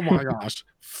 Oh my gosh.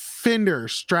 Fender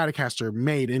Stratocaster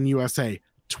made in USA,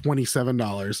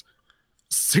 $27.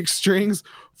 6 strings,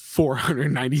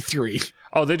 $493.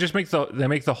 Oh, they just make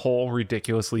the hole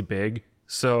ridiculously big.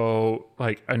 So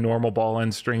like a normal ball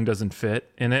end string doesn't fit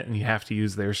in it and you have to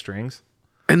use their strings.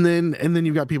 And then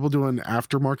you've got people doing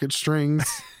aftermarket strings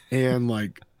and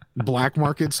like black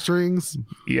market strings.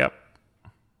 Yep.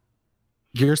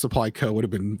 Gear Supply Co. would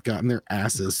have gotten their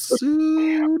asses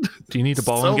sued. Do you need a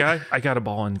ball end guy? I got a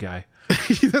ball end guy.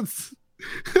 That's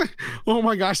oh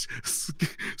my gosh.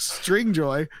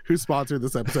 Stringjoy, who sponsored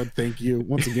this episode, thank you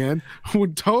once again,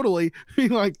 would totally be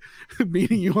like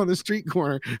meeting you on the street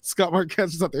corner. Scott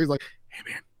Marquez is up there. He's like, hey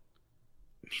man,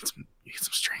 you need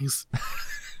some strings.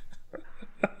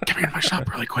 Come here to my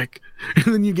shop really quick.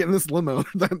 And then you get in this limo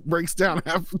that breaks down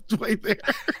halfway there.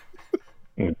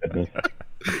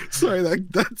 Sorry,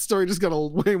 that story just got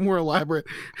way more elaborate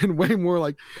and way more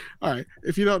like, all right,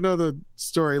 if you don't know the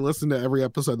story, listen to every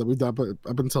episode that we've done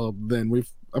up until then.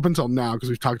 Up until now, because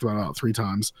we've talked about it about 3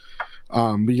 times.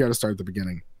 But you got to start at the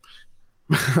beginning.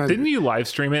 Didn't you live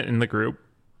stream it in the group?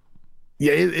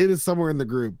 Yeah, it is somewhere in the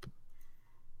group.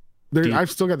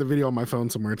 I've still got the video on my phone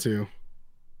somewhere too.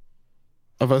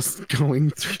 of us going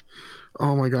through.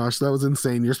 Oh my gosh, that was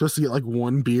insane. You're supposed to get like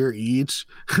one beer each,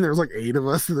 and there's like 8 of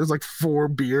us, and there's like 4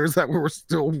 beers that were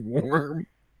still warm.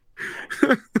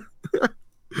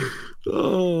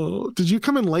 Oh, did you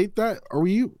come in late or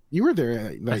you were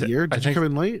there that year? Did you come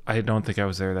in late? I don't think I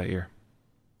was there that year.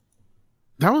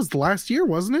 That was last year,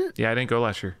 wasn't it? Yeah, I didn't go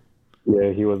last year.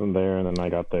 Yeah, he wasn't there, and then I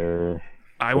got there.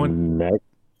 I went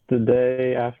the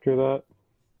day after that.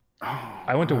 Oh,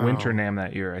 I went to wow. Winter Nam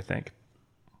that year, I think.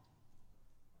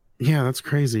 Yeah, that's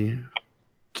crazy.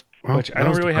 Well, Which I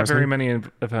don't really have very many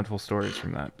eventful stories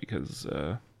from that because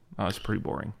it's pretty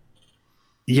boring.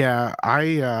 Yeah,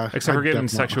 except for getting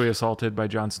sexually assaulted by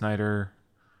John Snyder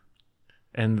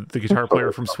and the guitar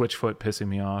player from Switchfoot pissing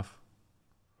me off.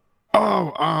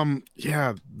 Oh,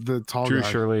 yeah, the tall Drew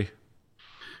guy. Shirley.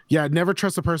 Yeah, never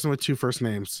trust a person with 2 first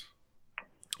names.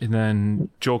 And then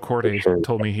Joel Corday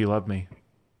told me he loved me,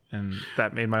 and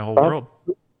that made my whole world.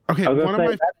 Okay, one of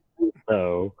my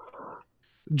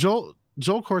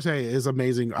Joel Corday is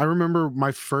amazing. I remember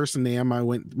my first summer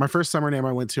NAMM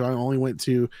I went to. I only went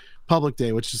to Public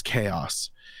Day, which is chaos,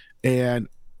 and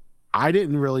I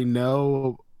didn't really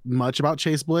know much about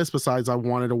Chase Bliss besides I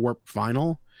wanted a Warp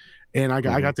vinyl. And I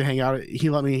got to hang out.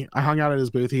 I hung out at his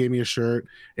booth. He gave me a shirt,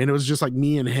 and it was just like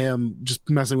me and him just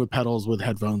messing with pedals with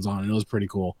headphones on. And it was pretty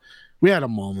cool. We had a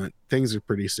moment. Things are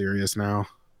pretty serious now.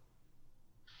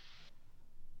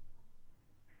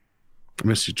 I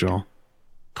miss you, Joel.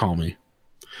 Call me.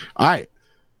 All right.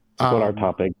 What our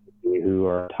topic? Who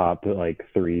our top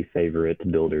 3 favorite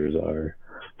builders are?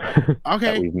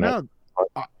 Okay. No.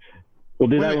 We'll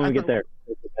do that when we get there.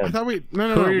 I thought we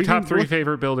no. Who are your top 3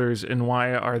 favorite builders, and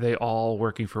why are they all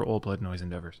working for Old Blood Noise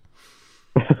Endeavors?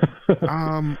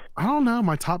 I don't know.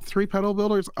 My top 3 pedal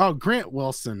builders. Oh, Grant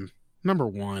Wilson, number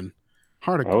 1.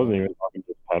 Hard to I wasn't even talking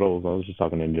just pedals. I was just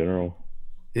talking in general.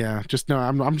 Yeah, I'm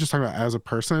just talking about as a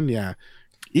person. Yeah,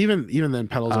 even then,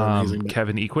 pedals are amazing.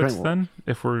 Kevin Equitz, then,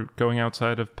 if we're going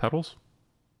outside of pedals,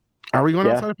 are we going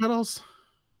outside of pedals?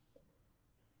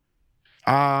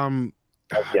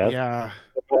 Yeah.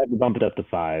 I have to bump it up to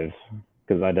 5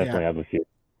 because I definitely have a few.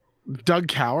 Doug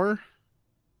Cower.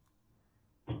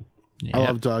 Yeah. I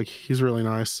love Doug. He's really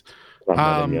nice. Not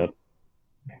met him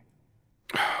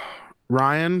yet.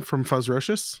 Ryan from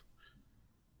Fuzzrocious.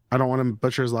 I don't want to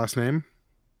butcher his last name.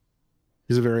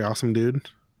 He's a very awesome dude.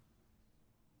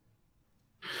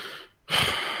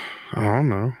 I don't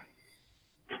know.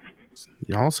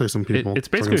 Y'all say some people. It's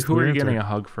basically who are you getting a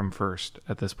hug from first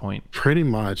at this point? Pretty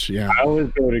much, yeah. I always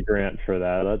go to Grant for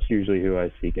that. That's usually who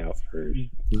I seek out first.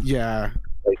 Yeah.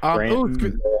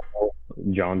 Grant,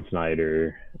 John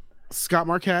Snyder. Scott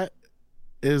Marquette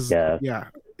is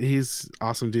he's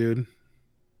awesome dude.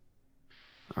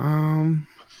 Ow,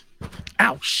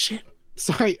 shit.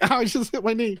 Sorry, I just hit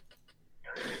my knee.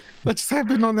 That just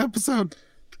happened on the episode.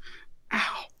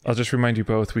 Ow. I'll just remind you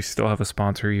both, we still have a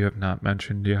sponsor you have not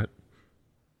mentioned yet.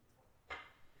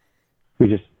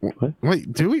 What?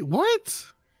 Wait, do we? What?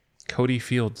 Cody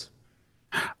Fields.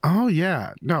 Oh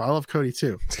yeah. No, I love Cody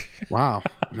too. Wow.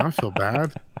 Now I feel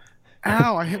bad.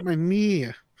 Ow, I hit my knee.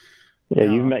 Yeah,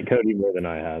 you've met Cody more than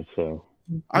I have, so.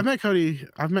 I've met Cody.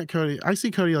 I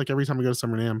see Cody like every time I go to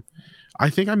Summer NAMM.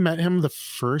 I think I met him the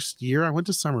first year I went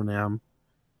to Summer NAMM.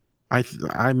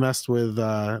 I messed with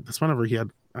that's whenever he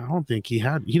didn't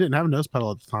have a nose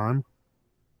pedal at the time.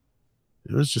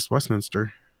 It was just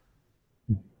Westminster.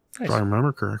 Nice. If I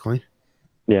remember correctly.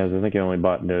 Yeah, I think I only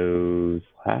bought nose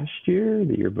last year,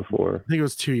 the year before. I think it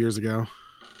was 2 years ago.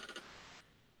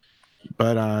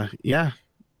 But yeah.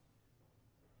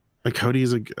 Like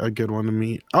Cody's a good one to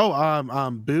meet.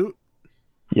 Oh, Boot.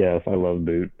 Yes, I love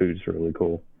Boot. Boot's really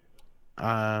cool.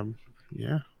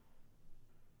 Yeah.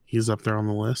 He's up there on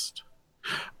the list.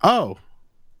 Oh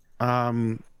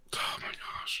my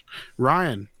gosh.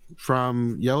 Ryan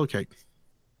from Yellow Cake.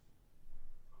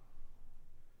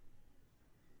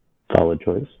 Solid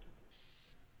choice.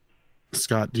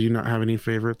 Scott, do you not have any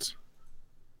favorites?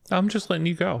 I'm just letting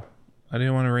you go. I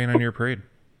didn't want to rain on your parade.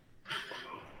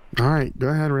 All right, go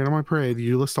ahead, rain on my parade.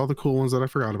 You list all the cool ones that I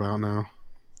forgot about now.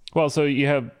 Well, so you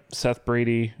have Seth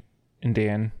Brady and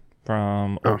Dan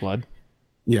from Old Blood.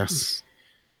 Yes.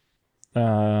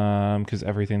 Because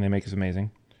everything they make is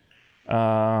amazing.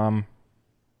 Wow,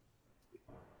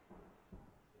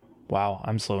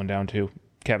 I'm slowing down too.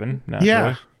 Kevin,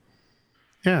 naturally.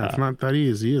 Yeah, it's not that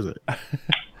easy, is it?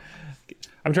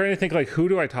 I'm trying to think who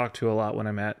do I talk to a lot when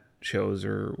I'm at shows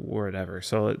or whatever.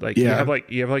 So you have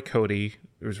Cody.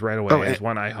 It was right away. There's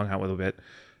one I hung out with a bit.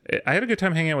 I had a good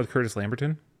time hanging out with Curtis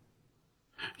Lamberton.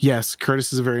 Yes,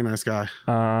 Curtis is a very nice guy.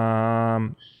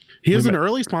 He was an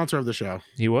early sponsor of the show.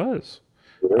 He was.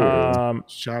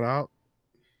 Shout out.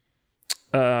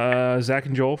 Zach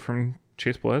and Joel from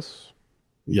Chase Bliss.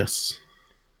 Yes.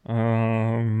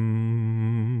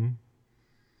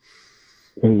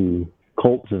 Ooh,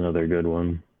 Colt's another good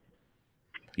one.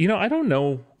 You know, I don't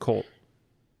know Colt.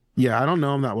 Yeah, I don't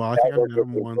know him that well. I think I've met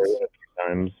him once.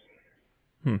 Times.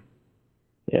 Hmm.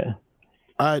 Yeah.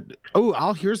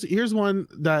 Here's one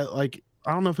that, like,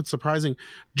 I don't know if it's surprising.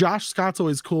 Josh Scott's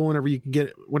always cool whenever you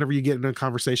get in a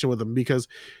conversation with him, because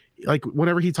like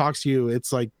whenever he talks to you,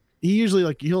 it's like he usually,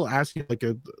 like, he'll ask you like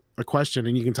a question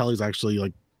and you can tell he's actually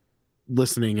like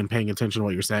listening and paying attention to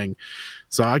what you're saying.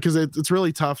 So because it's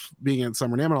really tough being at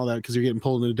Summer NAMM and all that, because you're getting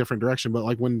pulled in a different direction. But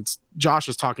like when Josh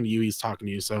is talking to you, he's talking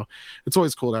to you. So it's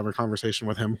always cool to have a conversation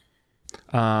with him.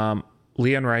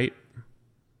 Leon Wright.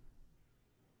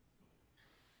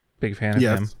 Big fan of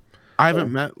him. I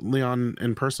haven't met Leon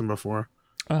in person before.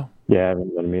 Oh. Yeah, I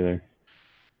haven't met him either.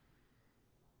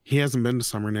 He hasn't been to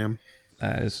Summer NAMM.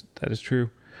 That is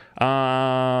true.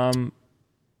 The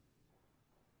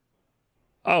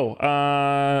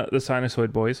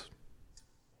Sinusoid Boys.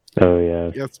 Oh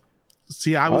yeah. Yes.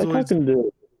 See, I like always talking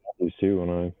to these too when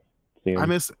I see him. I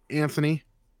miss Anthony.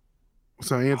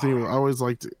 So Anthony, I always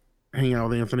liked hanging out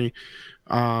with Anthony.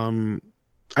 I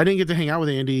didn't get to hang out with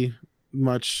Andy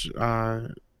much.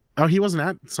 He wasn't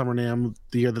at Summer NAMM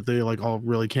the year that they like all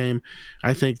really came.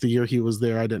 I think the year he was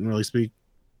there, I didn't really speak.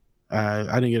 I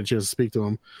didn't get a chance to speak to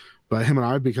him, but him and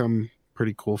I have become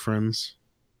pretty cool friends.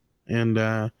 And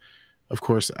of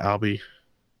course, Albie.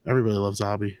 Everybody loves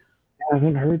Albie. I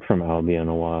haven't heard from Albie in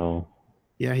a while.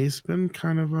 Yeah, he's been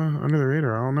kind of under the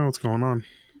radar. I don't know what's going on.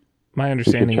 My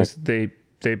understanding is they've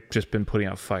just been putting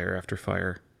out fire after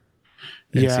fire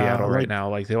in Seattle right now.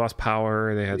 Like they lost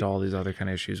power. They had all these other kind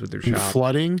of issues with their shop.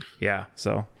 Flooding. Yeah,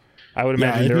 so I would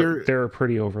imagine they're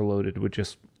pretty overloaded with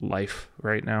just life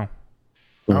right now.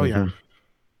 Oh yeah.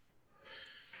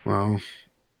 Well,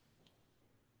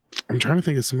 I'm trying to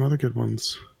think of some other good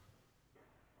ones.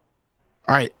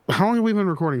 All right, how long have we been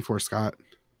recording for, Scott?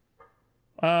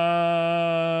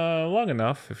 Long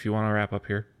enough if you want to wrap up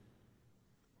here.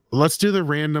 Let's do the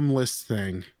random list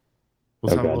thing.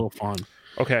 Let's have a little fun.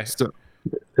 Okay. Isn't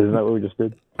that what we just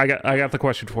did? I got the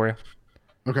question for you.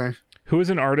 Okay. Who is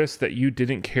an artist that you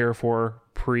didn't care for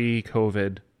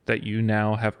pre-COVID that you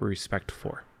now have respect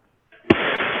for?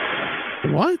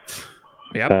 What?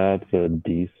 Yep. That's a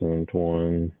decent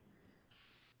one.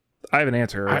 I have an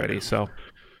answer already, so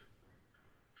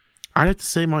I'd have to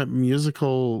say my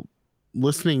musical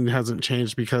listening hasn't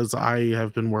changed because I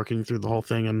have been working through the whole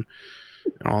thing and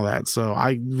all that. So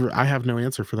I have no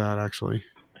answer for that, actually.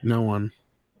 No one.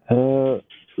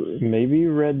 Maybe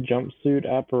Red Jumpsuit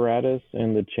Apparatus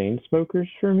and the Chainsmokers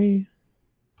for me.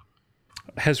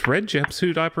 Has Red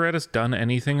Jumpsuit Apparatus done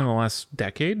anything in the last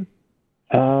decade?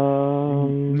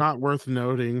 Not worth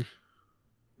noting.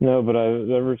 No, but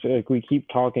we keep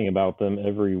talking about them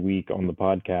every week on the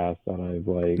podcast, and I've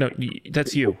like. No,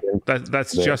 that's you.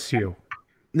 That's just you.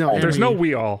 No, there's no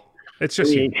we all. It's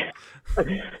just you.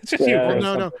 It's just you.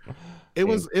 No.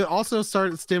 It also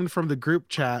stemmed from the group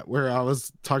chat where I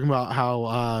was talking about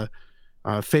how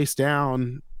Face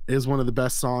Down is one of the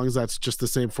best songs that's just the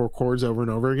same 4 chords over and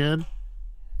over again,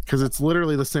 because it's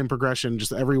literally the same progression.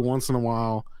 Just every once in a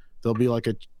while there'll be like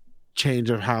a change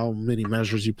of how many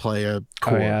measures you play a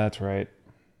chord. Oh yeah, that's right.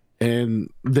 And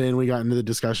then we got into the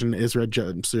discussion: is Red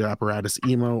Jumpsuit Apparatus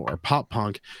emo or pop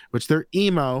punk? Which they're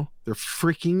emo. They're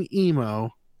freaking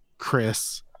emo,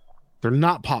 Chris. They're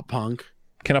not pop punk.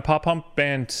 Can a pop punk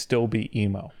band still be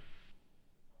emo?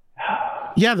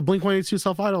 Yeah, the Blink-182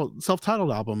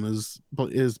 self-titled album is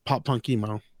pop punk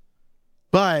emo.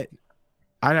 But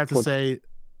I'd have to say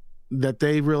that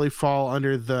they really fall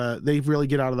under they really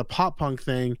get out of the pop punk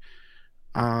thing,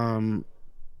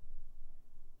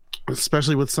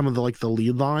 especially with some of the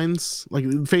lead lines.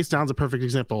 Like Face Down's a perfect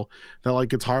example. That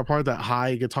guitar part, that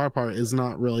high guitar part, is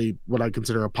not really what I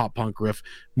consider a pop punk riff,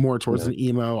 more towards an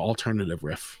emo alternative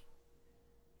riff.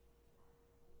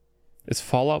 Is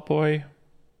Fall Out Boy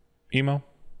emo?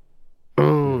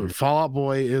 Oh, Fall Out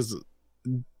Boy is,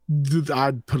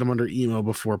 I'd put them under emo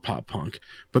before pop punk,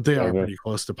 but they are pretty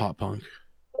close to pop punk.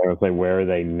 I was like, where are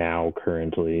they now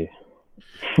currently?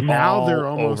 Now they're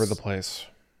almost over the place.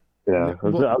 Yeah, I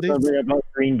was bring up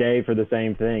Green Day for the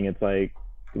same thing. It's like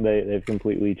they've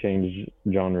completely changed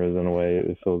genres in a way.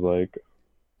 It feels like.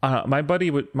 My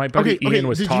buddy Ian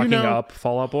was talking up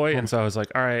Fall Out Boy, and so I was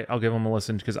like, all right, I'll give him a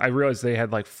listen, because I realized they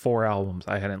had 4 albums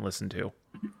I hadn't listened to.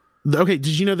 Okay,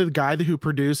 did you know that the guy who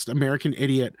produced American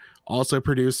Idiot also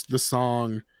produced the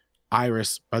song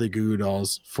Iris by the Goo Goo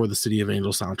Dolls for the City of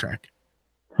Angels soundtrack?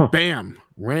 Huh. Bam!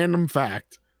 Random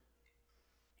fact.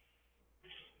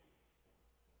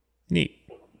 Neat.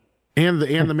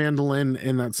 And the mandolin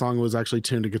in that song was actually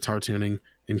tuned to guitar tuning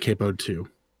in Capo 2.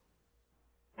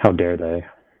 How dare they?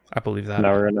 I believe that.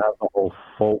 Now we're gonna have the whole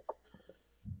folk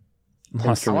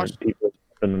Lost- instrument people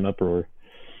in an uproar.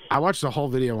 I watched the whole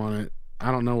video on it.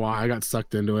 I don't know why I got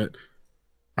sucked into it.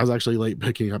 I was actually late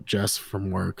picking up Jess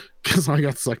from work because I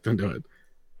got sucked into it.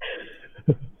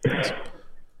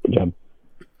 Good job.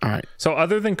 All right. So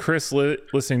other than Chris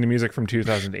listening to music from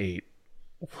 2008,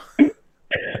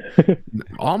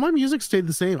 All my music stayed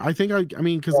the same. I think I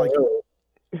mean, because like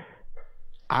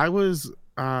I was,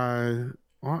 well,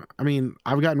 I mean,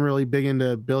 I've gotten really big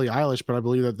into Billie Eilish, but I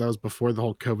believe that was before the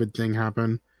whole COVID thing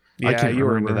happened. I yeah, can't you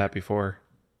were remember. into that before.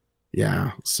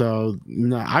 Yeah. So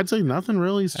no, I'd say nothing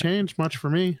really has changed much for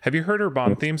me. Have you heard her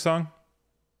Bond theme song?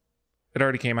 It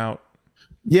already came out.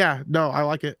 Yeah. No, I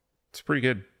like it. It's pretty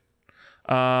good.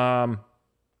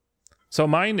 So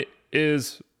mine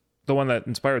is the one that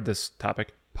inspired this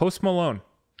topic. Post Malone.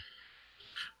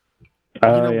 You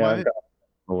know Yeah, what? I've got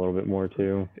a little bit more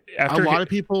too. After A lot of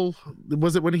people,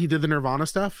 was it when he did the Nirvana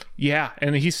stuff? yeah,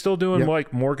 and he's still doing Yep.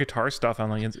 like more guitar stuff on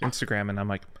like Instagram, and I'm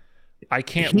like, I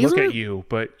can't He's look a- at you,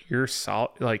 but you're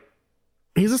solid. Like,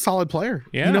 He's a solid player.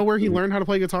 Yeah. You know where he learned how to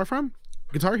play guitar from?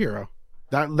 Guitar Hero.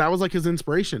 That was like his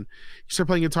inspiration. He started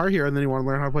playing Guitar Hero, and then he wanted to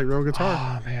learn how to play real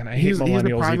guitar. oh man, I hate He's the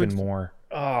millennials prime even more.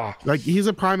 Oh, Like he's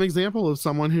a prime example of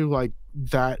someone who like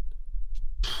that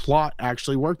plot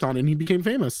actually worked on, and he became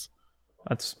famous.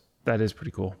 that is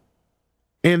pretty cool.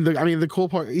 And the cool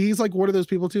part, he's like one of those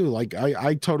people too. Like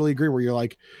I totally agree. Where you're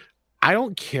like, I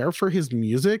don't care for his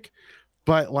music,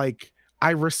 but like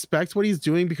I respect what he's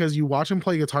doing because you watch him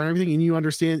play guitar and everything, and you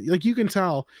understand. Like you can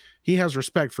tell he has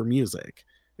respect for music,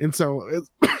 and so it's,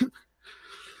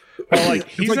 Well, like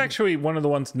it's he's like- actually one of the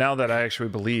ones now that I actually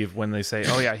believe when they say,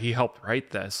 "Oh yeah, he helped write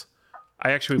this."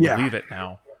 I actually Yeah. believe it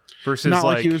now. Versus not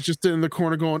like like, he was just in the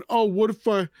corner going, "Oh, what if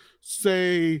I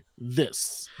say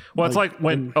this?" well, it's like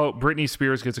when and- Britney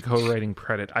Spears gets a co-writing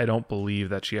credit. I don't believe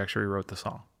that she actually wrote the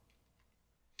song.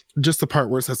 just the part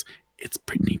where it says it's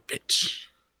Britney, bitch.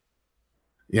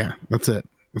 Yeah, that's it.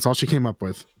 That's all she came up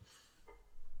with.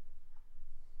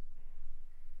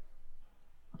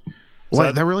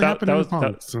 What that really happened That in was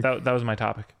the songs? that was my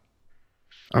topic.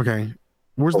 Okay,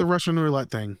 where's the Russian roulette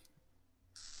thing?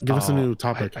 Give us a Oh, new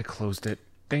topic. I closed it.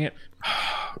 Dang it.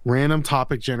 Random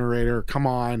topic generator. Come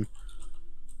on,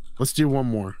 let's do one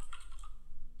more,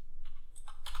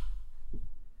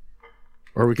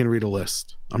 or we can read a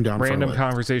list. I'm down Random for a list.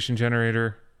 conversation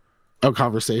generator. Oh,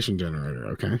 conversation generator.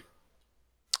 Okay.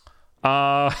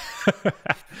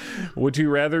 Would you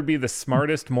rather be the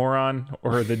smartest moron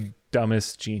or the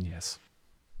dumbest genius?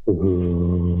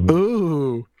 Ooh.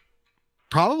 Ooh,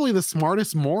 probably the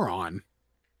smartest moron.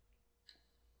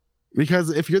 Because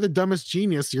if you're the dumbest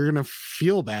genius, you're gonna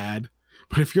feel bad.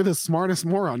 But if you're the smartest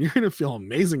moron, you're gonna feel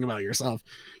amazing about yourself.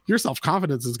 Your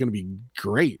self-confidence is gonna be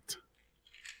great.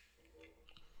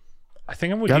 I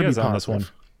think I'm with Gotta be Diaz on this one.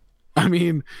 positive. I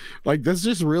mean, like that's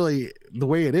just really the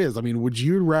way it is. I mean, would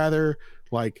you rather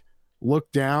like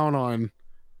look down on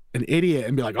an idiot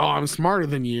and be like, "Oh, I'm smarter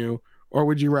than you," or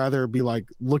would you rather be like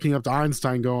looking up to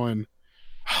Einstein, going,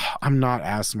 "I'm not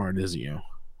as smart as you"?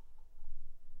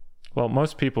 Well,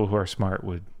 most people who are smart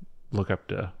would look up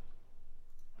to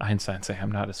Einstein and say,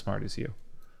 I'm not as smart as you.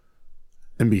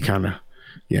 And be kind of,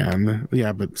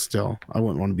 yeah, but still, I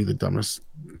wouldn't want to be the dumbest,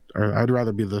 or I'd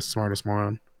rather be the smartest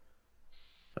moron.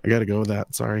 I got to go with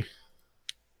that. Sorry.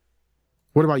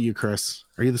 What about you, Chris?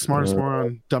 Are you the smartest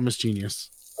moron, dumbest genius?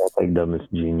 I'll take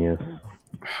dumbest genius.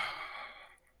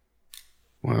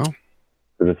 Well,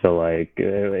 Because I feel like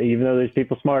even though there's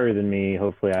people smarter than me,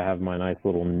 hopefully I have my nice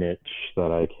little niche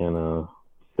that I can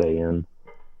stay in.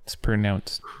 It's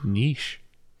pronounced niche.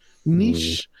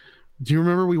 niche. Do you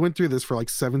remember we went through this for like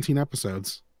 17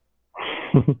 episodes?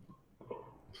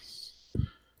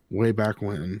 Way back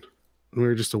when we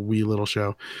were just a wee little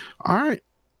show. All right.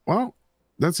 Well,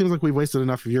 that seems like we've wasted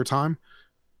enough of your time.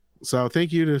 So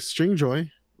thank you to Stringjoy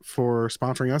for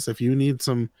sponsoring us. If you need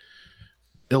some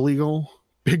illegal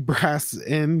big brass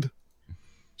end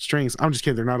strings, I'm just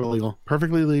kidding. They're not illegal.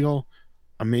 Perfectly legal.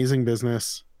 Amazing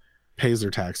business. Pays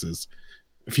their taxes.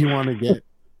 If you want to get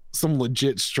some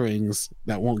legit strings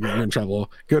that won't get you in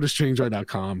trouble, go to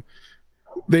stringjoy.com.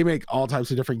 They make all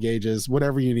types of different gauges,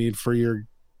 whatever you need for your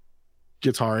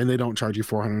guitar, and they don't charge you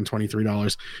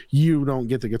 $423. You don't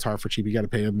get the guitar for cheap. You got to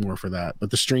pay more for that,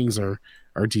 but the strings are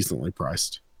decently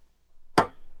priced.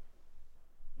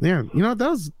 Yeah, you know, that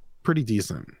was pretty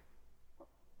decent.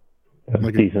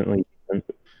 Like a- Decently.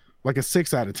 Like a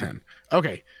 6 out of 10.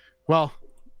 Okay, well,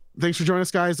 thanks for joining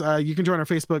us, guys. You can join our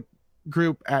Facebook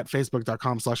group at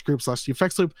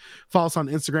facebook.com/group/TheEffectsLoop. Follow us on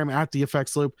Instagram at The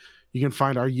Effects Loop. You can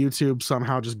find our YouTube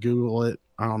somehow. Just Google it.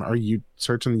 You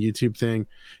search on the YouTube thing.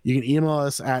 You can email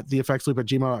us at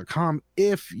theeffectsloop@gmail.com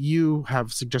if you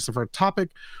have suggestions for a topic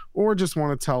or just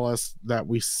want to tell us that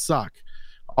we suck.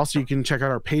 Also, you can check out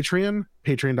our Patreon,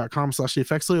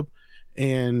 patreon.com/theeffectsloop,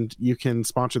 and you can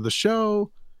sponsor the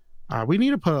show. We need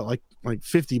to put like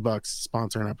 $50 to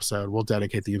sponsor an episode. We'll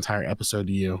dedicate the entire episode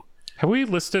to you. Have we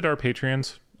listed our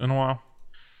Patreons in a while?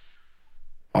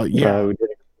 Yeah. We did.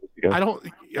 I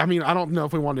don't know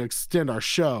if we want to extend our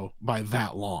show by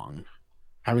that long,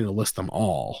 having to list them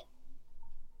all.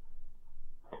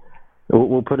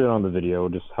 We'll put it on the video.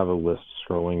 We'll just have a list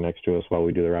scrolling next to us while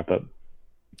we do the wrap up.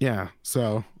 Yeah.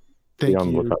 So thank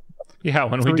you. Yeah,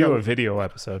 when we do a video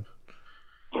episode.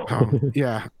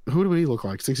 Yeah. Who do we look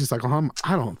like? 60 Cycle Hum?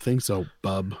 I don't think so,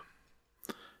 bub.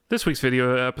 This week's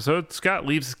video episode, Scott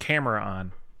leaves his camera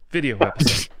on. Video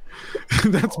episode.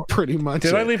 That's pretty much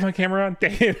Did it. I leave my camera on?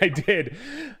 Dang it, I did.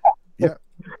 Yeah.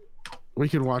 We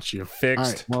can watch you. Fixed. All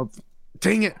right, well,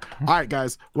 dang it. All right,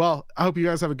 guys. Well, I hope you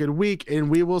guys have a good week, and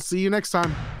we will see you next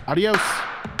time. Adios.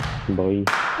 Bye.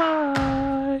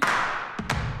 Bye.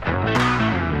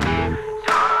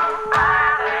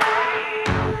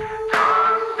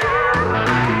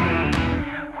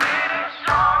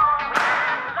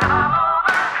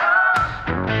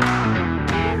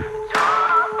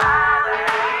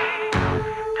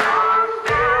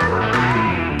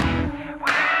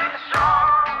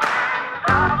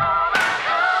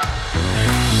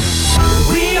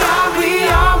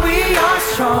 We are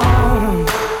strong.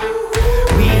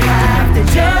 We have to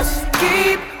just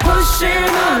keep pushing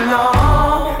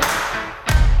along.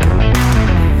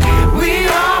 We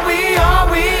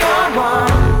are one.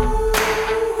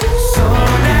 So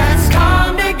let's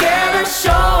come together,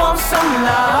 show 'em some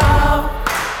love.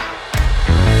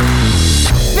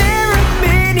 There are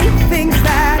many things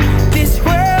that this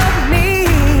world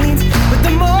needs, but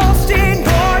the most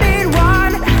important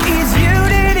one is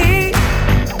unity.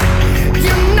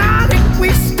 United we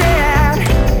stand,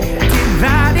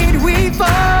 divided we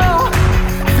fall.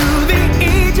 Through the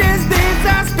ages this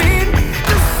has been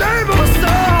the same old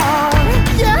song.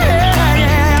 Yeah.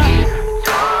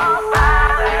 Don't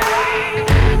bother,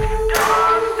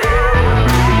 don't stay.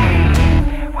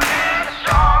 We're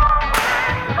strong,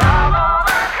 love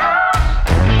overcomes.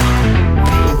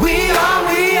 We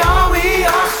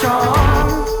are strong.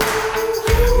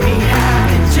 We have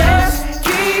to just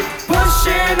keep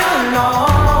pushing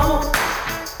along.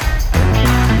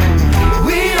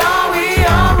 We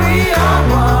are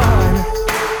one.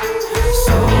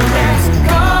 So let's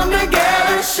come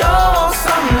together, show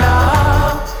some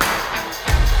love.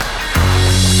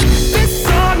 This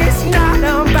song is not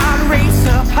about race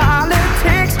or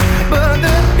politics, but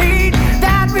the hate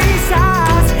that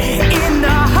resides in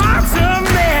the hearts of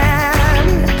men.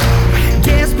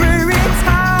 Desperate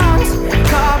times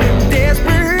calling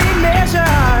desperate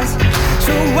measures.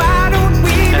 So why don't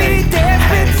we be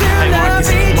desperate to love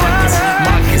each other?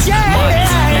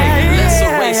 Hey, let's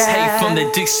erase hate from the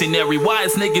dictionary. Why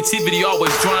is negativity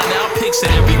always drawn out?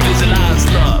 Pictionary, visualize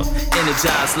love,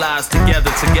 energize lives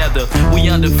together. We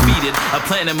undefeated, a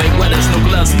plan to make weathers, no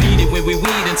gloves needed. When we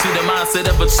weed into the mindset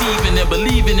of achieving and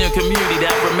believing in a community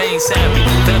that remains happy.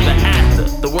 Forever after,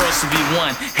 the world should be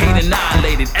one. Hate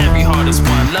annihilated, every heart is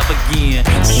one. Love again.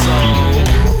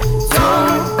 So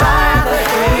Don't bother,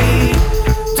 hate.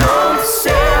 Don't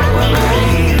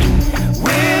separate.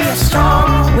 We're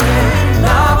strong when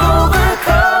love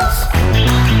overcomes.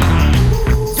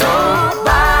 Don't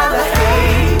bother,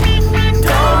 hate.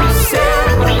 Don't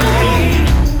separate.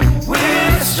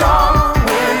 We're strong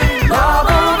when love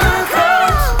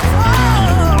overcomes.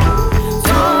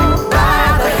 Don't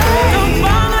bother, hate.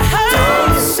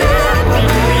 Don't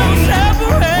separate.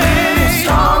 We're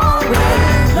strong when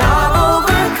love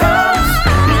overcomes.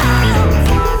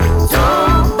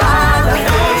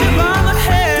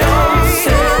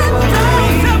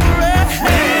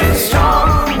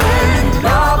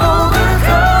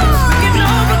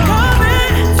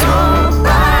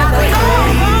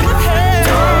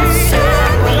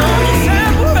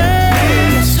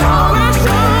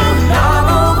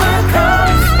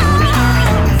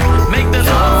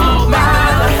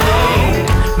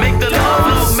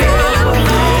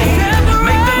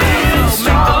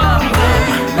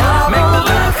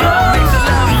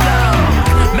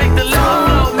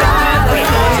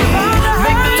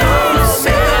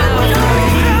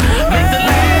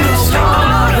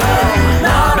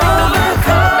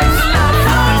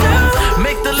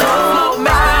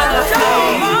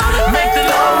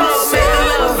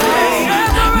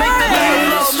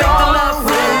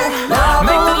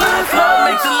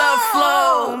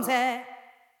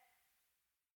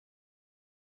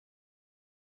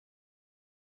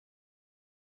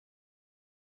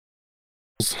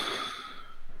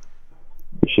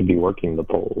 You should be working the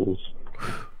polls.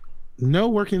 No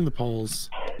working the polls.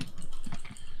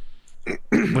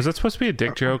 Was that supposed to be a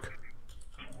dick joke?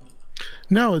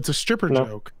 No, it's a stripper No.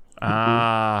 joke.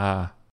 Ah.